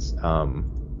rankings,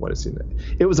 what is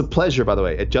it was a pleasure, by the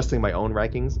way, adjusting my own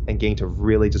rankings and getting to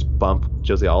really just bump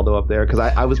Jose Aldo up there because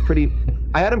I was pretty,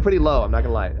 I had him pretty low. I'm not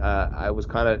gonna lie. I was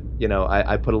kind of,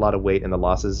 I put a lot of weight in the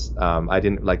losses. I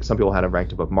didn't like some people had him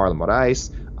ranked above Marlon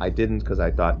Moraes. I didn't because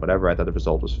I thought the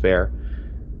result was fair.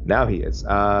 Now he is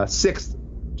sixth.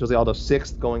 Jose Aldo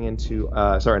sixth going into in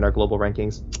our global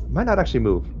rankings. Might not actually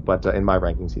move, but in my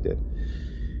rankings he did.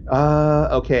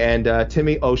 Okay, and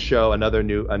Timmy Osho,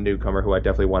 a newcomer who I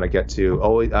definitely want to get to.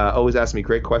 Always asking me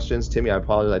great questions. Timmy, I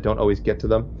apologize, I don't always get to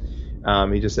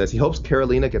them. He just says he hopes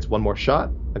Carolina gets one more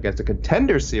shot against a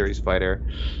Contender Series fighter.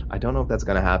 I don't know if that's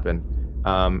going to happen.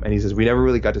 And he says we never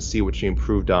really got to see what she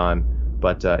improved on,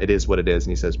 but it is what it is.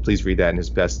 And he says please read that in his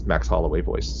best Max Holloway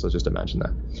voice. So just imagine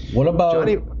that. What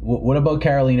about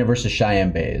Carolina versus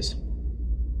Cheyenne Bays?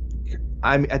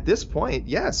 I'm at this point,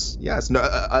 yes.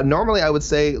 No, normally I would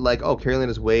say like, oh, Carolina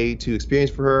is way too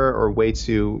experienced for her or way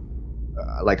too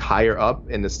like higher up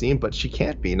in esteem, but she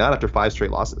can't be. Not after 5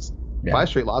 straight losses. Yeah. 5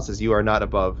 straight losses, you are not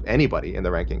above anybody in the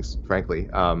rankings. Frankly,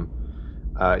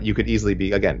 you could easily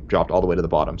be again dropped all the way to the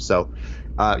bottom. So,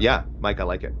 yeah, Mike, I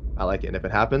like it. And if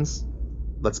it happens,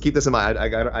 let's keep this in mind.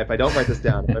 If I don't write this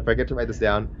down, if I get to write this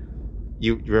down.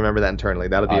 You remember that internally.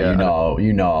 That'll be I'll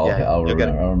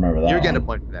remember that. You're getting a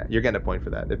point for that. You're getting a point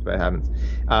for that if it happens.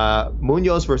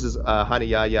 Munoz versus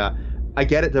Hanayaya. I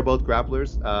get it. They're both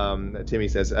grapplers. Timmy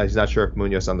says he's not sure if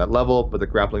Munoz is on that level, but the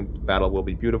grappling battle will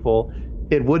be beautiful.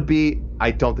 It would be. I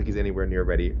don't think he's anywhere near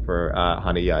ready for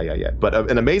Hanayaya yet. But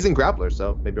an amazing grappler.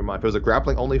 So maybe if it was a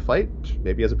grappling only fight,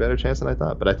 maybe he has a better chance than I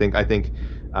thought. But I think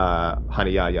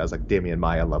Hanayaya is like Damian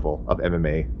Maia level of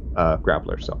MMA.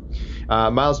 Grappler. So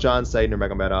Miles John, Said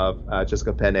Nurmagomedov,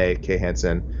 Jessica Penne, Kay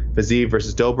Hansen, Fiziev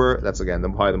versus Dober. That's again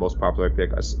probably the most popular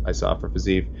pick I saw for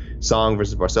Fiziev. Song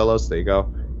versus Barcelos. There you go.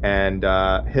 And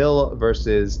Angela Hill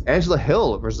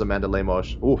versus Amanda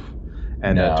Lemos. Oof.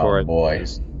 And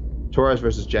Torres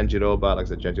versus Jen Jiroba. Like I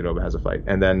said, Jen Jiroba has a fight.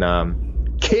 And then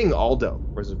King Aldo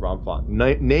versus Ron Font.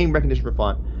 Name recognition for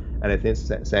Font. And I think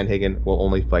Sandhagen will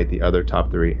only fight the other top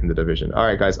 3 in the division. All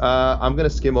right, guys. I'm going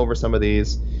to skim over some of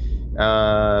these.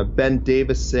 Ben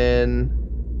Davison.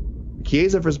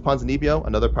 Chiesa versus Ponzinibbio,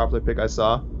 another popular pick I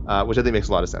saw, which I think makes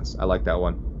a lot of sense. I like that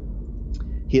one.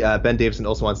 Ben Davison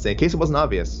also wants to say, in case it wasn't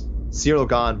obvious, Cyril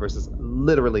Gane versus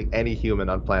literally any human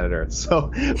on planet Earth.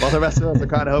 So while the rest of us are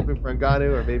kind of hoping for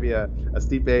Ngannou or maybe a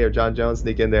Stipe or John Jones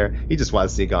sneak in there, he just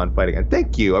wants to see Gane fight again.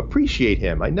 Thank you. Appreciate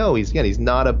him. I know he's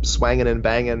not a swanging and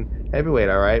banging heavyweight,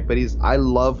 all right, but I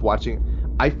love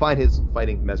watching. I find his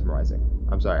fighting mesmerizing.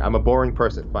 I'm sorry. I'm a boring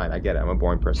person. Fine, I get it. I'm a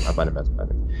boring person. I find it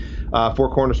mesmerizing.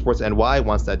 Four Corner Sports NY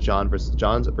wants that Johns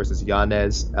versus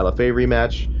Yanez LFA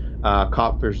rematch.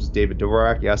 Kopp versus David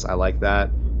Dvorak. Yes, I like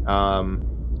that.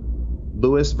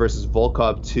 Lewis versus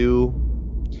Volkov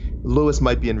 2. Lewis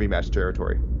might be in rematch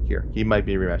territory here. He might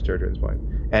be in rematch territory at this point.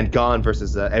 And Gane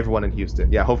versus everyone in Houston.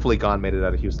 Yeah, hopefully Gane made it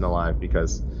out of Houston alive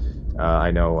because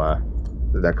I know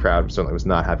that crowd certainly was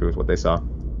not happy with what they saw.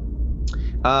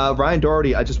 Ryan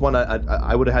Doherty, I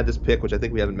would have had this pick, which I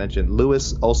think we haven't mentioned.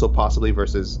 Lewis also possibly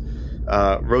versus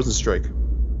Rosenstruik,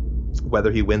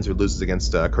 whether he wins or loses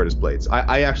against Curtis Blades.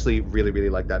 I actually really, really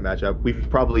like that matchup. We've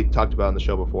probably talked about it on the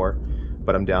show before,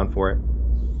 but I'm down for it.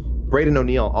 Braden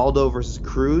O'Neill, Aldo versus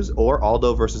Cruz, or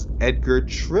Aldo versus Edgar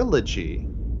trilogy.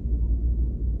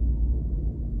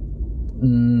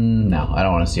 No, I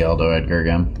don't want to see Aldo Edgar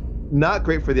again. Not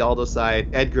great for the Aldo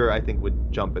side. Edgar, I think,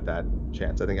 would jump at that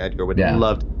chance. I think Edgar would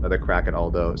love another crack at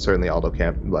Aldo. Certainly Aldo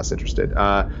camp, less interested.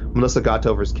 Melissa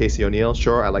Gatto versus Casey O'Neill.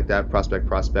 Sure, I like that.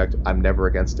 Prospect. I'm never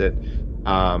against it.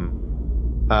 And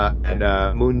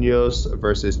Munoz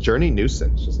versus Journey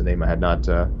Newsom. It's just a name I had not...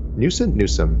 Newsom.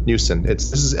 This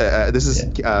is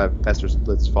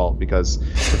Esther's fault because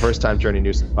the first time Journey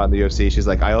Newsom fought in the UFC, she's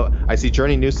like, I see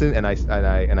Journey Newsom and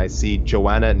I see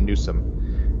Joanna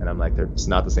Newsom, and I'm like, it's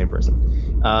not the same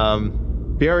person.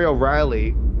 Barry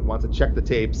O'Reilly wants to check the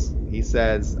tapes. He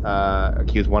says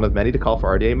he was one of many to call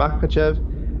for RDA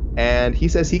Makhachev, and he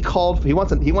says he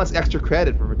wants extra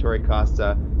credit for Vittori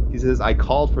Costa. He says I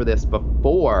called for this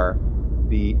before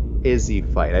the Izzy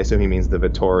fight. I assume he means the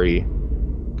Vittori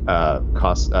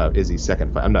Izzy's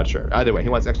second fight. I'm not sure. Either way, he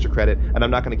wants extra credit, and I'm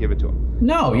not going to give it to him.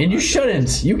 No, and you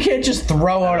shouldn't. You can't just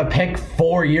throw out a pick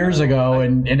 4 years ago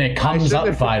and it comes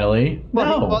up finally.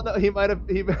 No, he might have.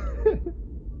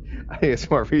 I think it's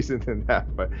more recent than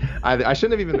that, but I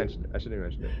shouldn't have even mentioned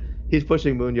it. He's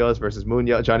pushing Munoz versus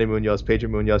Johnny Munoz, Pedro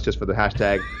Munoz, just for the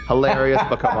hashtag. Hilarious,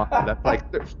 but come on, that's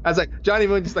like Johnny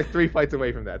Munoz is like 3 fights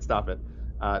away from that. Stop it.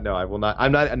 No, I will not. I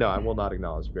will not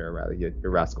acknowledge Barry O'Reilly.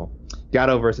 You're rascal.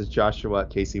 Gatto versus Joshua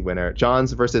Casey winner.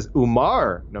 Johns versus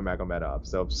Umar Nurmagomedov.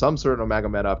 So some sort of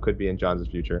Nurmagomedov could be in Johns'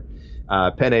 future.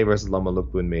 Penne versus Loma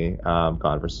Lukbunmi.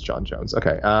 Gane versus John Jones.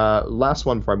 Okay. Last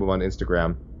one before I move on to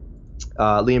Instagram.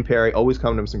 Liam Perry always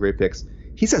coming to him some great picks.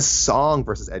 He says Song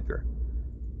versus Edgar.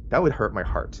 That would hurt my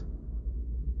heart.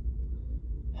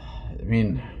 I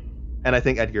mean, and I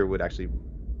think Edgar would actually,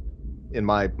 in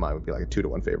my mind, would be like a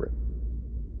 2-1 favorite.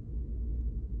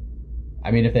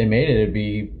 I mean, if they made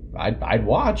it, I'd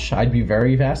watch. I'd be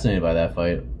very fascinated by that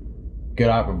fight.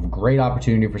 Great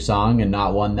opportunity for Song, and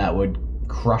not one that would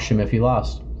crush him if he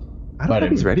lost. I don't know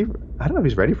if he's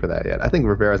ready for that yet. I think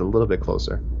Rivera's a little bit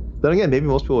closer. Then again, maybe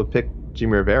most people would pick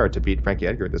Jimmy Rivera to beat Frankie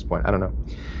Edgar at this point. I don't know.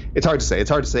 It's hard to say. It's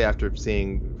hard to say after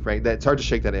seeing Frank. It's hard to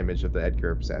shake that image of the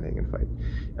Edgar Sandhagen fight.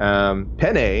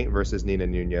 Penne versus Nina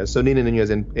Nunez. So Nina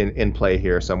Nunez in play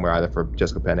here somewhere, either for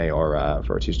Jessica Penne or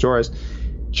for Ortiz Torres.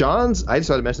 Johns, I just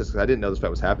wanted to mention this because I didn't know this fight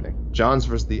was happening. Johns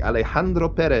versus the Alejandro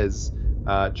Perez,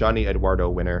 Johnny Eduardo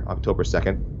winner, October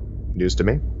 2nd. News to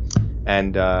me.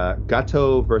 And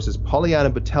Gato versus Poliana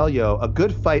Botelho, a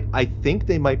good fight. I think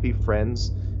they might be friends,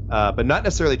 but not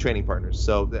necessarily training partners.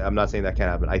 So I'm not saying that can't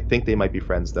happen. I think they might be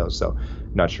friends, though, so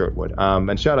not sure it would.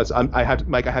 And shout-outs. I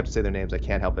have to say their names. I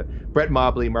can't help it. Brett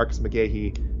Mobley, Marcus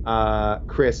McGahee,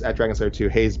 Chris at Dragon Slayer 2,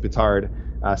 Hayes Bitard,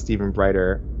 Stephen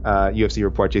Brighter, UFC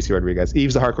Report, JC Rodriguez.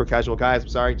 Eve's the Hardcore Casual. Guys, I'm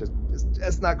sorry,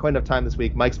 just not quite enough time this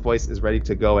week. Mike's voice is ready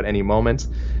to go at any moment.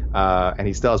 And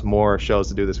he still has more shows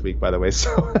to do this week, by the way.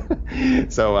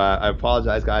 So I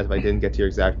apologize, guys, if I didn't get to your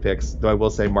exact picks. Though I will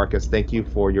say, Marcus, thank you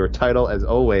for your title, as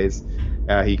always.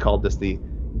 He called this the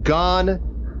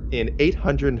Gone in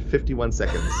 851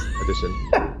 Seconds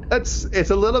edition. It's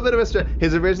a little bit of a stretch.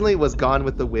 His originally was Gone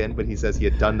with the Wind, but he says he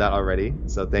had done that already.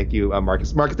 So thank you,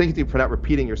 Marcus. Marcus, thank you for not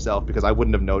repeating yourself, because I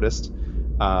wouldn't have noticed.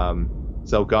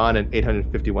 So Gone in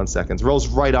 851 Seconds rolls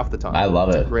right off the tongue. I love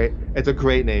it. It's a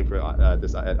great name for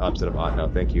this opposite of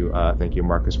Otno. Thank you,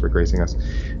 Marcus, for gracing us.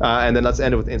 And then let's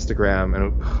end it with Instagram.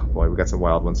 And oh boy, we got some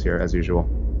wild ones here as usual.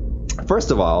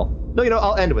 First of all,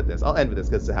 I'll end with this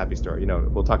because it's a happy story.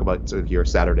 We'll talk about sort of your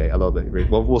Saturday a little bit.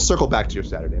 We'll circle back to your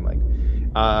Saturday, Mike.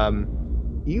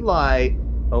 Eli.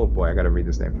 Oh boy, I got to read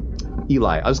this name.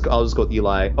 Eli. I'll just go with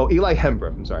Eli. Oh, Eli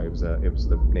Hembrough. I'm sorry, it was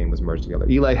the name was merged together.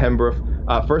 Eli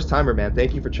Hembrough, first timer, man.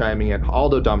 Thank you for chiming in.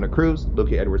 Aldo Dominic Cruz,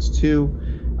 Luke Edwards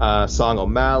 2, Song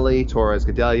O'Malley, Torres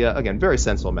Gadelia. Again, very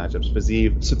sensible matchups.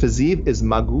 Fazeev is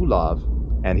Magulov,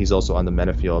 and he's also on the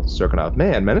Menefield Serkinov.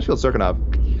 Man, Menefield Serkinov.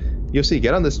 UFC,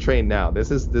 get on this train now. This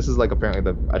is like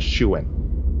apparently a shoo-in.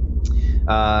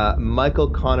 Michael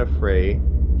Conifrey.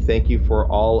 Thank you for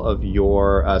all of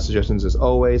your suggestions as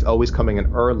always coming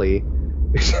in early.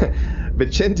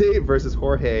 Vicente versus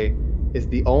Jorge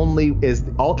is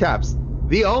all caps,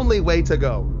 the only way to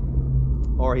go.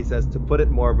 Or he says, to put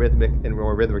it more rhythmic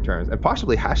terms, and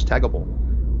possibly hashtagable,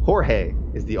 Jorge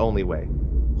is the only way.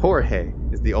 Jorge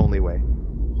is the only way.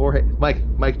 Jorge,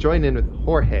 Mike, join in with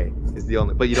Jorge is the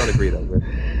only, but you don't agree though.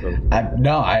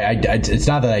 No, it's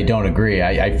not that I don't agree.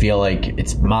 I feel like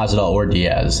it's Masvidal or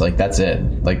Diaz. Like that's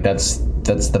it. Like that's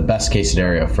the best case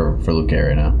scenario for Luque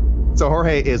right now. So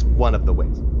Jorge is one of the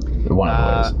ways. One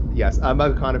of the ways. Yes.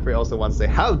 Michael Conifrey also wants to say,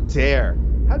 how dare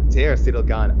Ciryl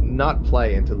Gane not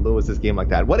play into Lewis's game like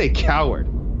that? What a coward.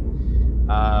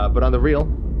 But on the real,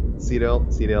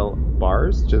 Ciryl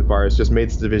Bars just made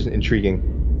this division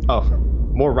intriguing. Oh,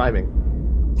 more rhyming.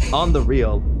 On the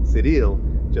real, Ciryl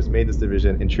just made this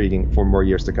division intriguing for more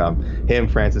years to come. Him,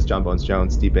 Francis, John Bones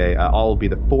Jones, Stipe, all will be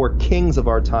the four kings of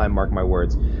our time, mark my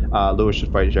words. Lewis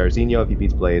should fight Jairzinho if he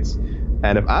beats Blades.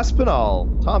 And if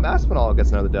Tom Aspinall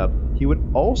gets another dub, he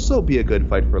would also be a good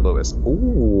fight for Lewis.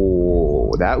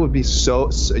 Ooh, that would be so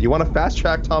you want to fast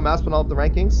track Tom Aspinall up the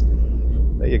rankings?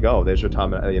 There you go. There's your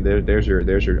Tom.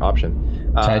 There's your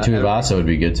option. Tai Tuivasa would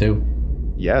be good too.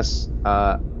 Yes.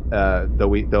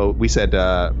 Though we said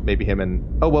maybe him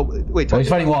and he's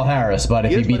fighting Walt Harris, but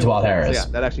if he beats Walt Harris, yeah,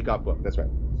 that actually got booked. That's right.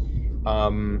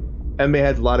 MMA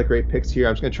has a lot of great picks here.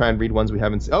 I'm just gonna try and read ones we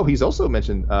haven't seen. Oh, he's also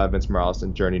mentioned Vince Morales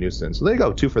and Journey Newson. So there you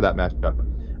go, 2 for that matchup.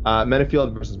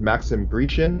 Menefield versus Maxim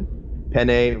Grishin,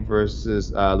 Penne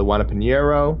versus Luana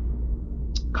Pinheiro,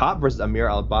 Kopp versus Amir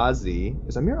Albazi.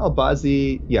 Is Amir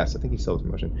Albazi? Yes, I think he's still with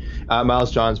promotion.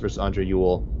 Miles Johns versus Andre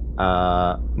Ewell.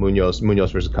 Munoz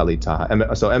versus Khalid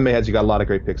Taha. So MMA heads, you got a lot of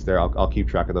great picks there. I'll keep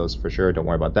track of those for sure. Don't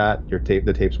worry about that.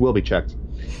 The tapes will be checked.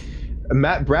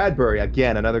 Matt Bradbury,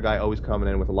 again, another guy always coming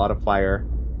in with a lot of fire.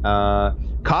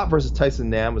 Kopp versus Tyson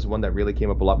Nam was one that really came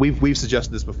up a lot. We've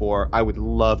suggested this before. I would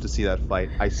love to see that fight.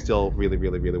 I still really,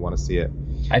 really, really want to see it.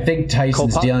 I think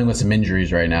Tyson's dealing with some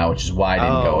injuries right now, which is why I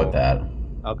didn't go with that.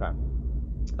 Okay.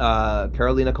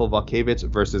 Karolina Kowalkiewicz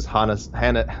versus Hannah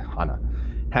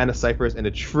Cyphers in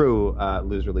a true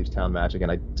loser leaves town match.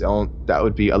 Again, that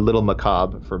would be a little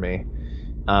macabre for me.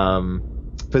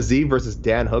 Fazeev versus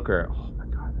Dan Hooker. Oh my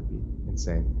god, that'd be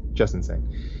insane. Just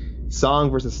insane. Song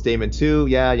versus Stamen 2.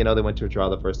 Yeah, they went to a draw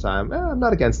the first time. I'm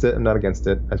not against it.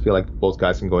 I feel like both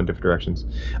guys can go in different directions.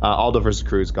 Aldo versus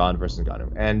Cruz, Gane versus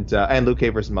Ngannou. And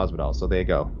Luque versus Masvidal. So there you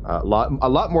go. A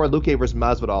lot more Luque versus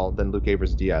Masvidal than Luque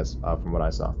versus Diaz from what I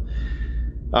saw.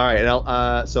 All right,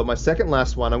 and so my second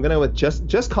last one, I'm going to with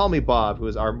just call me Bob, who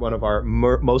is one of our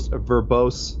most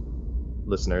verbose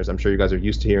listeners. I'm sure you guys are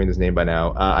used to hearing this name by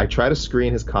now. I try to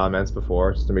screen his comments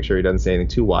before just to make sure he doesn't say anything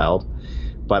too wild,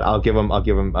 but I'll give him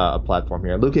a platform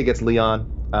here. Luque gets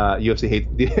Leon. UFC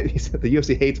hates the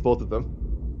UFC hates both of them.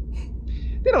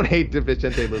 They don't hate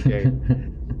Vicente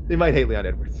Luque. They might hate Leon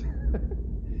Edwards.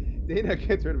 Dana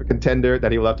gets rid of a contender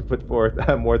that he will have to put forth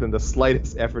more than the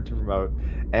slightest effort to promote.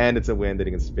 and it's a win that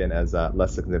he can spin as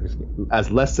less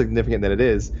significant than it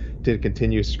is to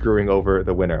continue screwing over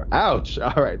the winner. Ouch!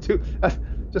 All right,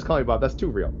 just call me Bob. That's too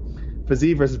real.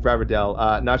 Fiziev versus Brad Riddell.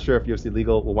 Not sure if UFC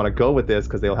Legal will want to go with this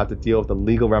because they'll have to deal with the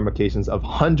legal ramifications of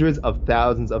hundreds of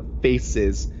thousands of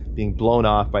faces being blown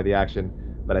off by the action.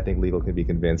 But I think Legal can be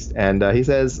convinced. And he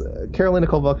says, Karolina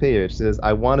Kowalkiewicz says,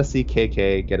 I want to see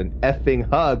KK get an effing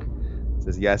hug.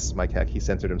 Says, yes, Mike Heck, he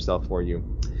censored himself for you.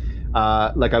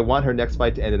 I want her next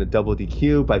fight to end in a double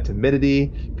DQ by timidity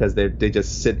because they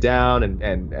just sit down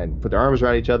and put their arms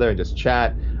around each other and just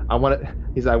chat. I want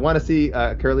to see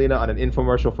Karolina on an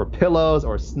infomercial for pillows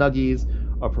or Snuggies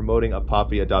or promoting a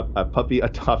puppy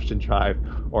adoption drive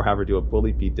or have her do a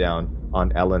bully beatdown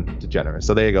on Ellen DeGeneres.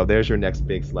 So there you go. There's your next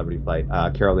big celebrity fight,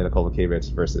 Karolina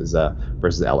Kowalkiewicz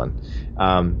versus Ellen.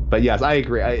 But yes, I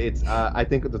agree. I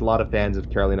think there's a lot of fans of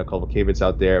Karolina Kowalkiewicz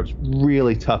out there. It was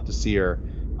really tough to see her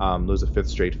lose a fifth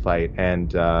straight fight,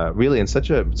 and really in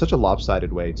such a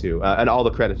lopsided way too. And all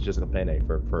the credit to Jessica Penne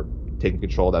for taking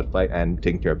control of that fight and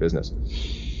taking care of business.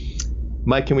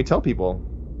 Mike, can we tell people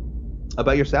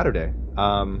about your Saturday?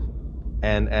 Our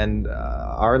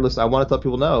listen, I want to let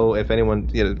people know, if anyone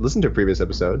listened to a previous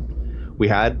episode, we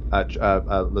had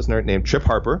a listener named Trip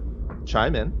Harper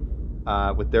chime in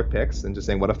with their picks and just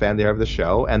saying what a fan they are of the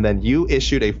show, and then you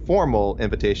issued a formal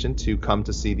invitation to come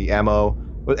to see the Ammo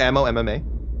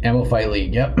Fight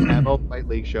League, yep. Ammo Fight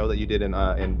League show that you did in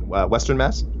Western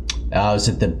Mass. I was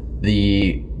at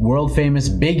the world famous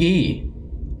Big E,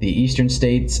 the Eastern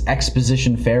States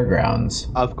Exposition Fairgrounds.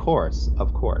 Of course.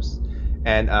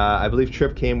 And I believe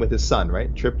Trip came with his son,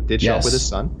 right? Trip did show up with his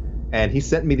son, and he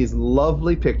sent me these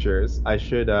lovely pictures. I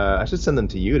should send them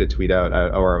to you to tweet out,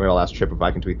 or maybe I'll ask Trip if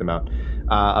I can tweet them out,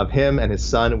 of him and his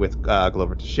son with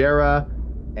Glover Teixeira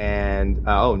and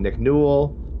Nick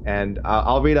Newell. And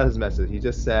I'll read out his message. He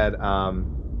just said,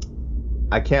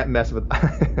 I can't mess with...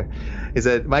 He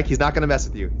said, Mike, he's not going to mess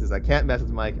with you. He says, I can't mess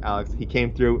with Mike, Alex. He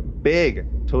came through big,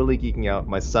 totally geeking out.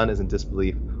 My son is in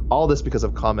disbelief. All this because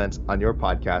of comments on your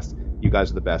podcast. You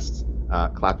guys are the best.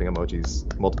 Clapping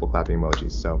emojis, multiple clapping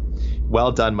emojis. So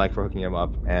well done, Mike, for hooking him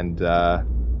up. And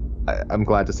I'm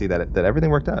glad to see that everything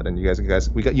worked out. And you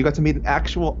got to meet an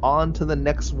actual on to the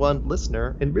next one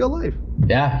listener in real life.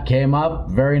 Yeah, came up,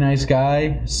 very nice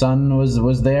guy. Son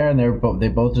was there, and they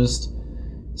both just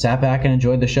sat back and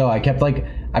enjoyed the show. I kept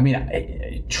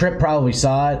Trip probably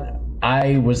saw it.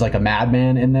 I was like a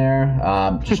madman in there,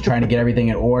 just trying to get everything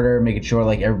in order, making sure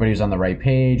like everybody was on the right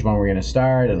page, when we're gonna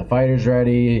start, are the fighters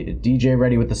ready, DJ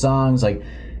ready with the songs. Like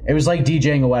it was like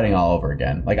DJing a wedding all over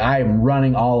again. Like I am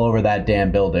running all over that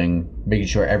damn building, making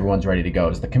sure everyone's ready to go.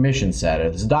 Is the commission set?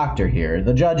 Is the doctor here?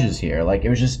 The judge is here? Like it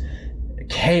was just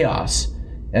chaos.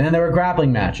 And then there were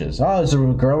grappling matches. Oh, is the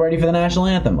girl ready for the national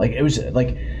anthem? Like it was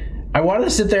like I wanted to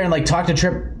sit there and like talk to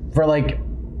Trip for like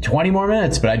 20 more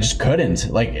minutes, but I just couldn't.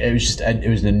 Like it was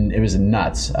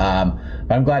nuts.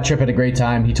 But I'm glad Trip had a great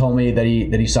time. He told me that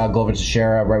he saw Glover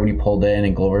Teixeira right when he pulled in,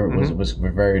 and Glover was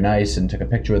very nice and took a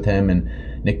picture with him, and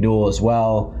Nick Newell as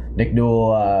well. Nick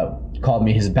Newell called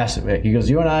me his best. He goes,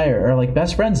 "You and I are like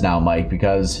best friends now, Mike,"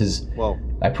 because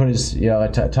I put his I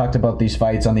talked about these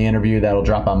fights on the interview that'll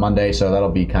drop on Monday, so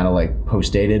that'll be kind of like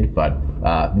post dated. But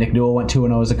Nick Newell went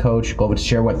 2-0 as a coach. Glover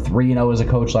Teixeira went 3-0 as a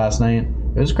coach last night.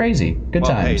 It was crazy. Good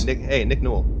times. Hey, Nick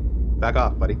Newell, back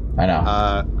off, buddy. I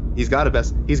know. He's got a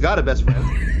best friend.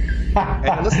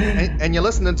 and you're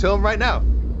listening to him right now.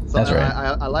 So that's right.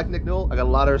 I like Nick Newell. I got a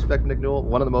lot of respect for Nick Newell.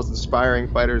 One of the most inspiring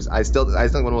fighters. I think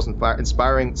one of the most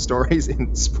inspiring stories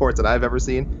in sports that I've ever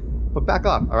seen. But back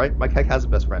off, all right? Mike Heck has a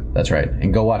best friend. That's right.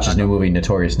 And go watch his new movie,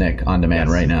 Notorious Nick, on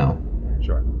demand right now.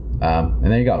 Sure. And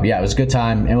there you go. Yeah, it was a good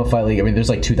time. Ammo Fight League. I mean, there's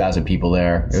like 2,000 people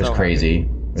there. It was crazy.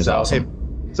 It was awesome.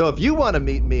 So if you want to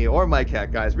meet me or Mike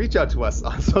Heck, guys, reach out to us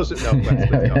on social. No,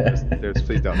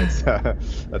 please don't.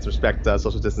 Let's respect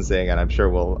social distancing, and I'm sure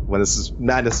when this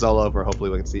madness is all over, hopefully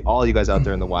we can see all you guys out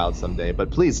there in the wild someday.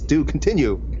 But please do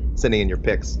continue sending in your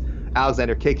picks.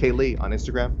 Alexander KK Lee on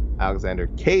Instagram, Alexander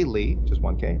K Lee, just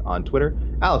 1K, on Twitter,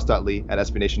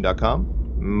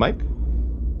 alex.lee@sbnation.com. Mike?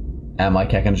 At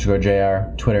Mike Heck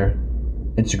 _JR, Twitter,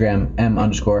 Instagram,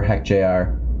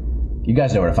 M_HeckJR. You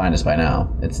guys know where to find us by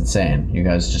now. It's insane. You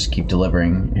guys just keep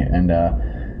delivering. And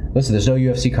listen, there's no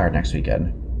UFC card next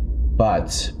weekend.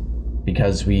 But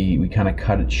because we kind of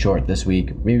cut it short this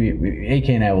week, maybe AK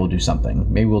and I will do something.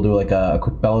 Maybe we'll do like a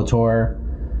quick Bellator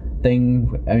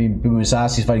thing. I mean,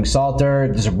 Musasi's fighting Salter.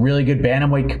 There's a really good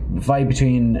bantamweight fight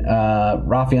between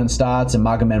Rafian Stotts and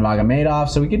Magomedov.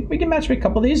 So we can match a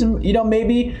couple of these. And,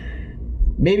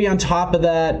 maybe on top of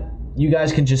that, you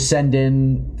guys can just send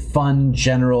in fun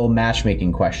general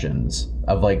matchmaking questions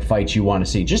of like fights you want to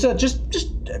see. Just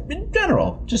in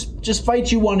general, just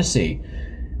fights you want to see.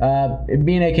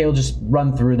 Me and AK will just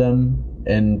run through them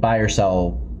and buy or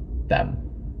sell them.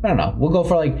 I don't know. We'll go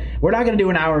for we're not going to do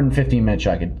an hour and 15-minute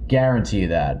show. I can guarantee you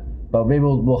that. But maybe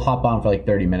we'll hop on for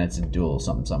 30 minutes and do a little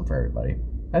something for everybody.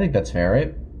 I think that's fair,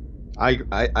 right?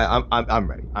 I'm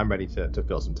ready. I'm ready to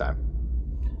fill some time.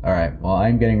 All right. Well,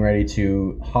 I'm getting ready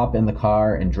to hop in the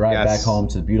car and drive back home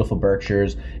to the beautiful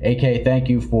Berkshires. AK, thank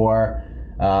you for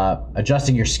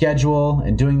adjusting your schedule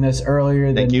and doing this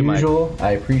earlier than usual. Mike.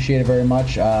 I appreciate it very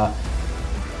much.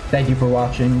 Thank you for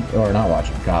watching, or not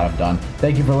watching. God, I'm done.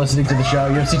 Thank you for listening to the show.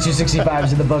 UFC 265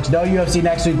 is in the books. No UFC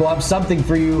next week. We'll have something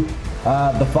for you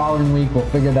the following week. We'll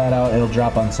figure that out. It'll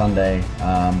drop on Sunday.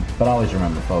 But always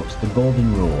remember, folks, the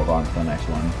golden rule of on to the next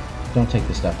one. Don't take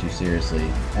this stuff too seriously.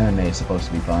 MMA is supposed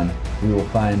to be fun. We will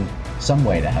find some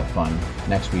way to have fun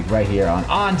next week right here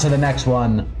on to the Next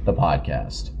One, the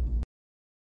podcast.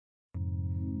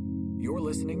 You're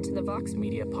listening to the Vox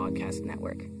Media Podcast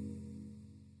Network.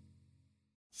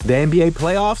 The NBA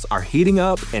playoffs are heating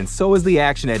up, and so is the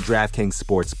action at DraftKings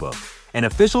Sportsbook, an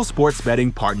official sports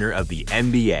betting partner of the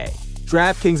NBA.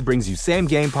 DraftKings brings you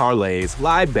same-game parlays,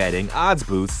 live betting, odds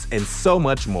boosts, and so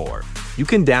much more. You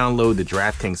can download the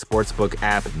DraftKings Sportsbook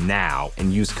app now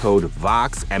and use code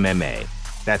VOXMMA.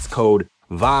 That's code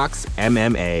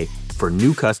VOXMMA for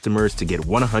new customers to get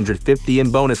 $150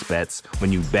 in bonus bets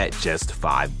when you bet just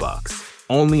 $5.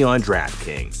 Only on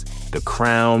DraftKings. The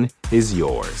crown is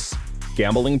yours.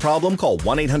 Gambling problem? Call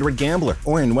 1-800-GAMBLER.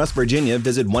 Or in West Virginia,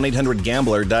 visit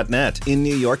 1-800-GAMBLER.net. In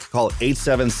New York, call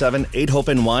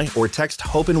 877-8-HOPE-NY or text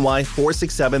HOPE-NY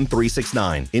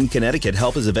 467-369. In Connecticut,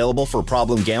 help is available for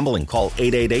problem gambling. Call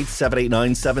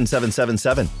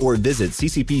 888-789-7777 or visit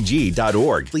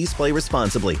ccpg.org. Please play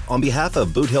responsibly. On behalf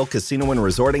of Boot Hill Casino and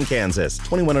Resort in Kansas,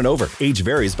 21 and over. Age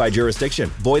varies by jurisdiction.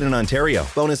 Void in Ontario.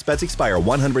 Bonus bets expire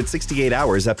 168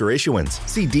 hours after issuance.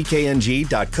 See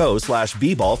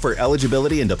dkng.co/bball for eligibility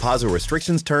and deposit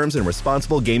restrictions, terms, and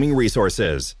responsible gaming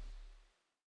resources.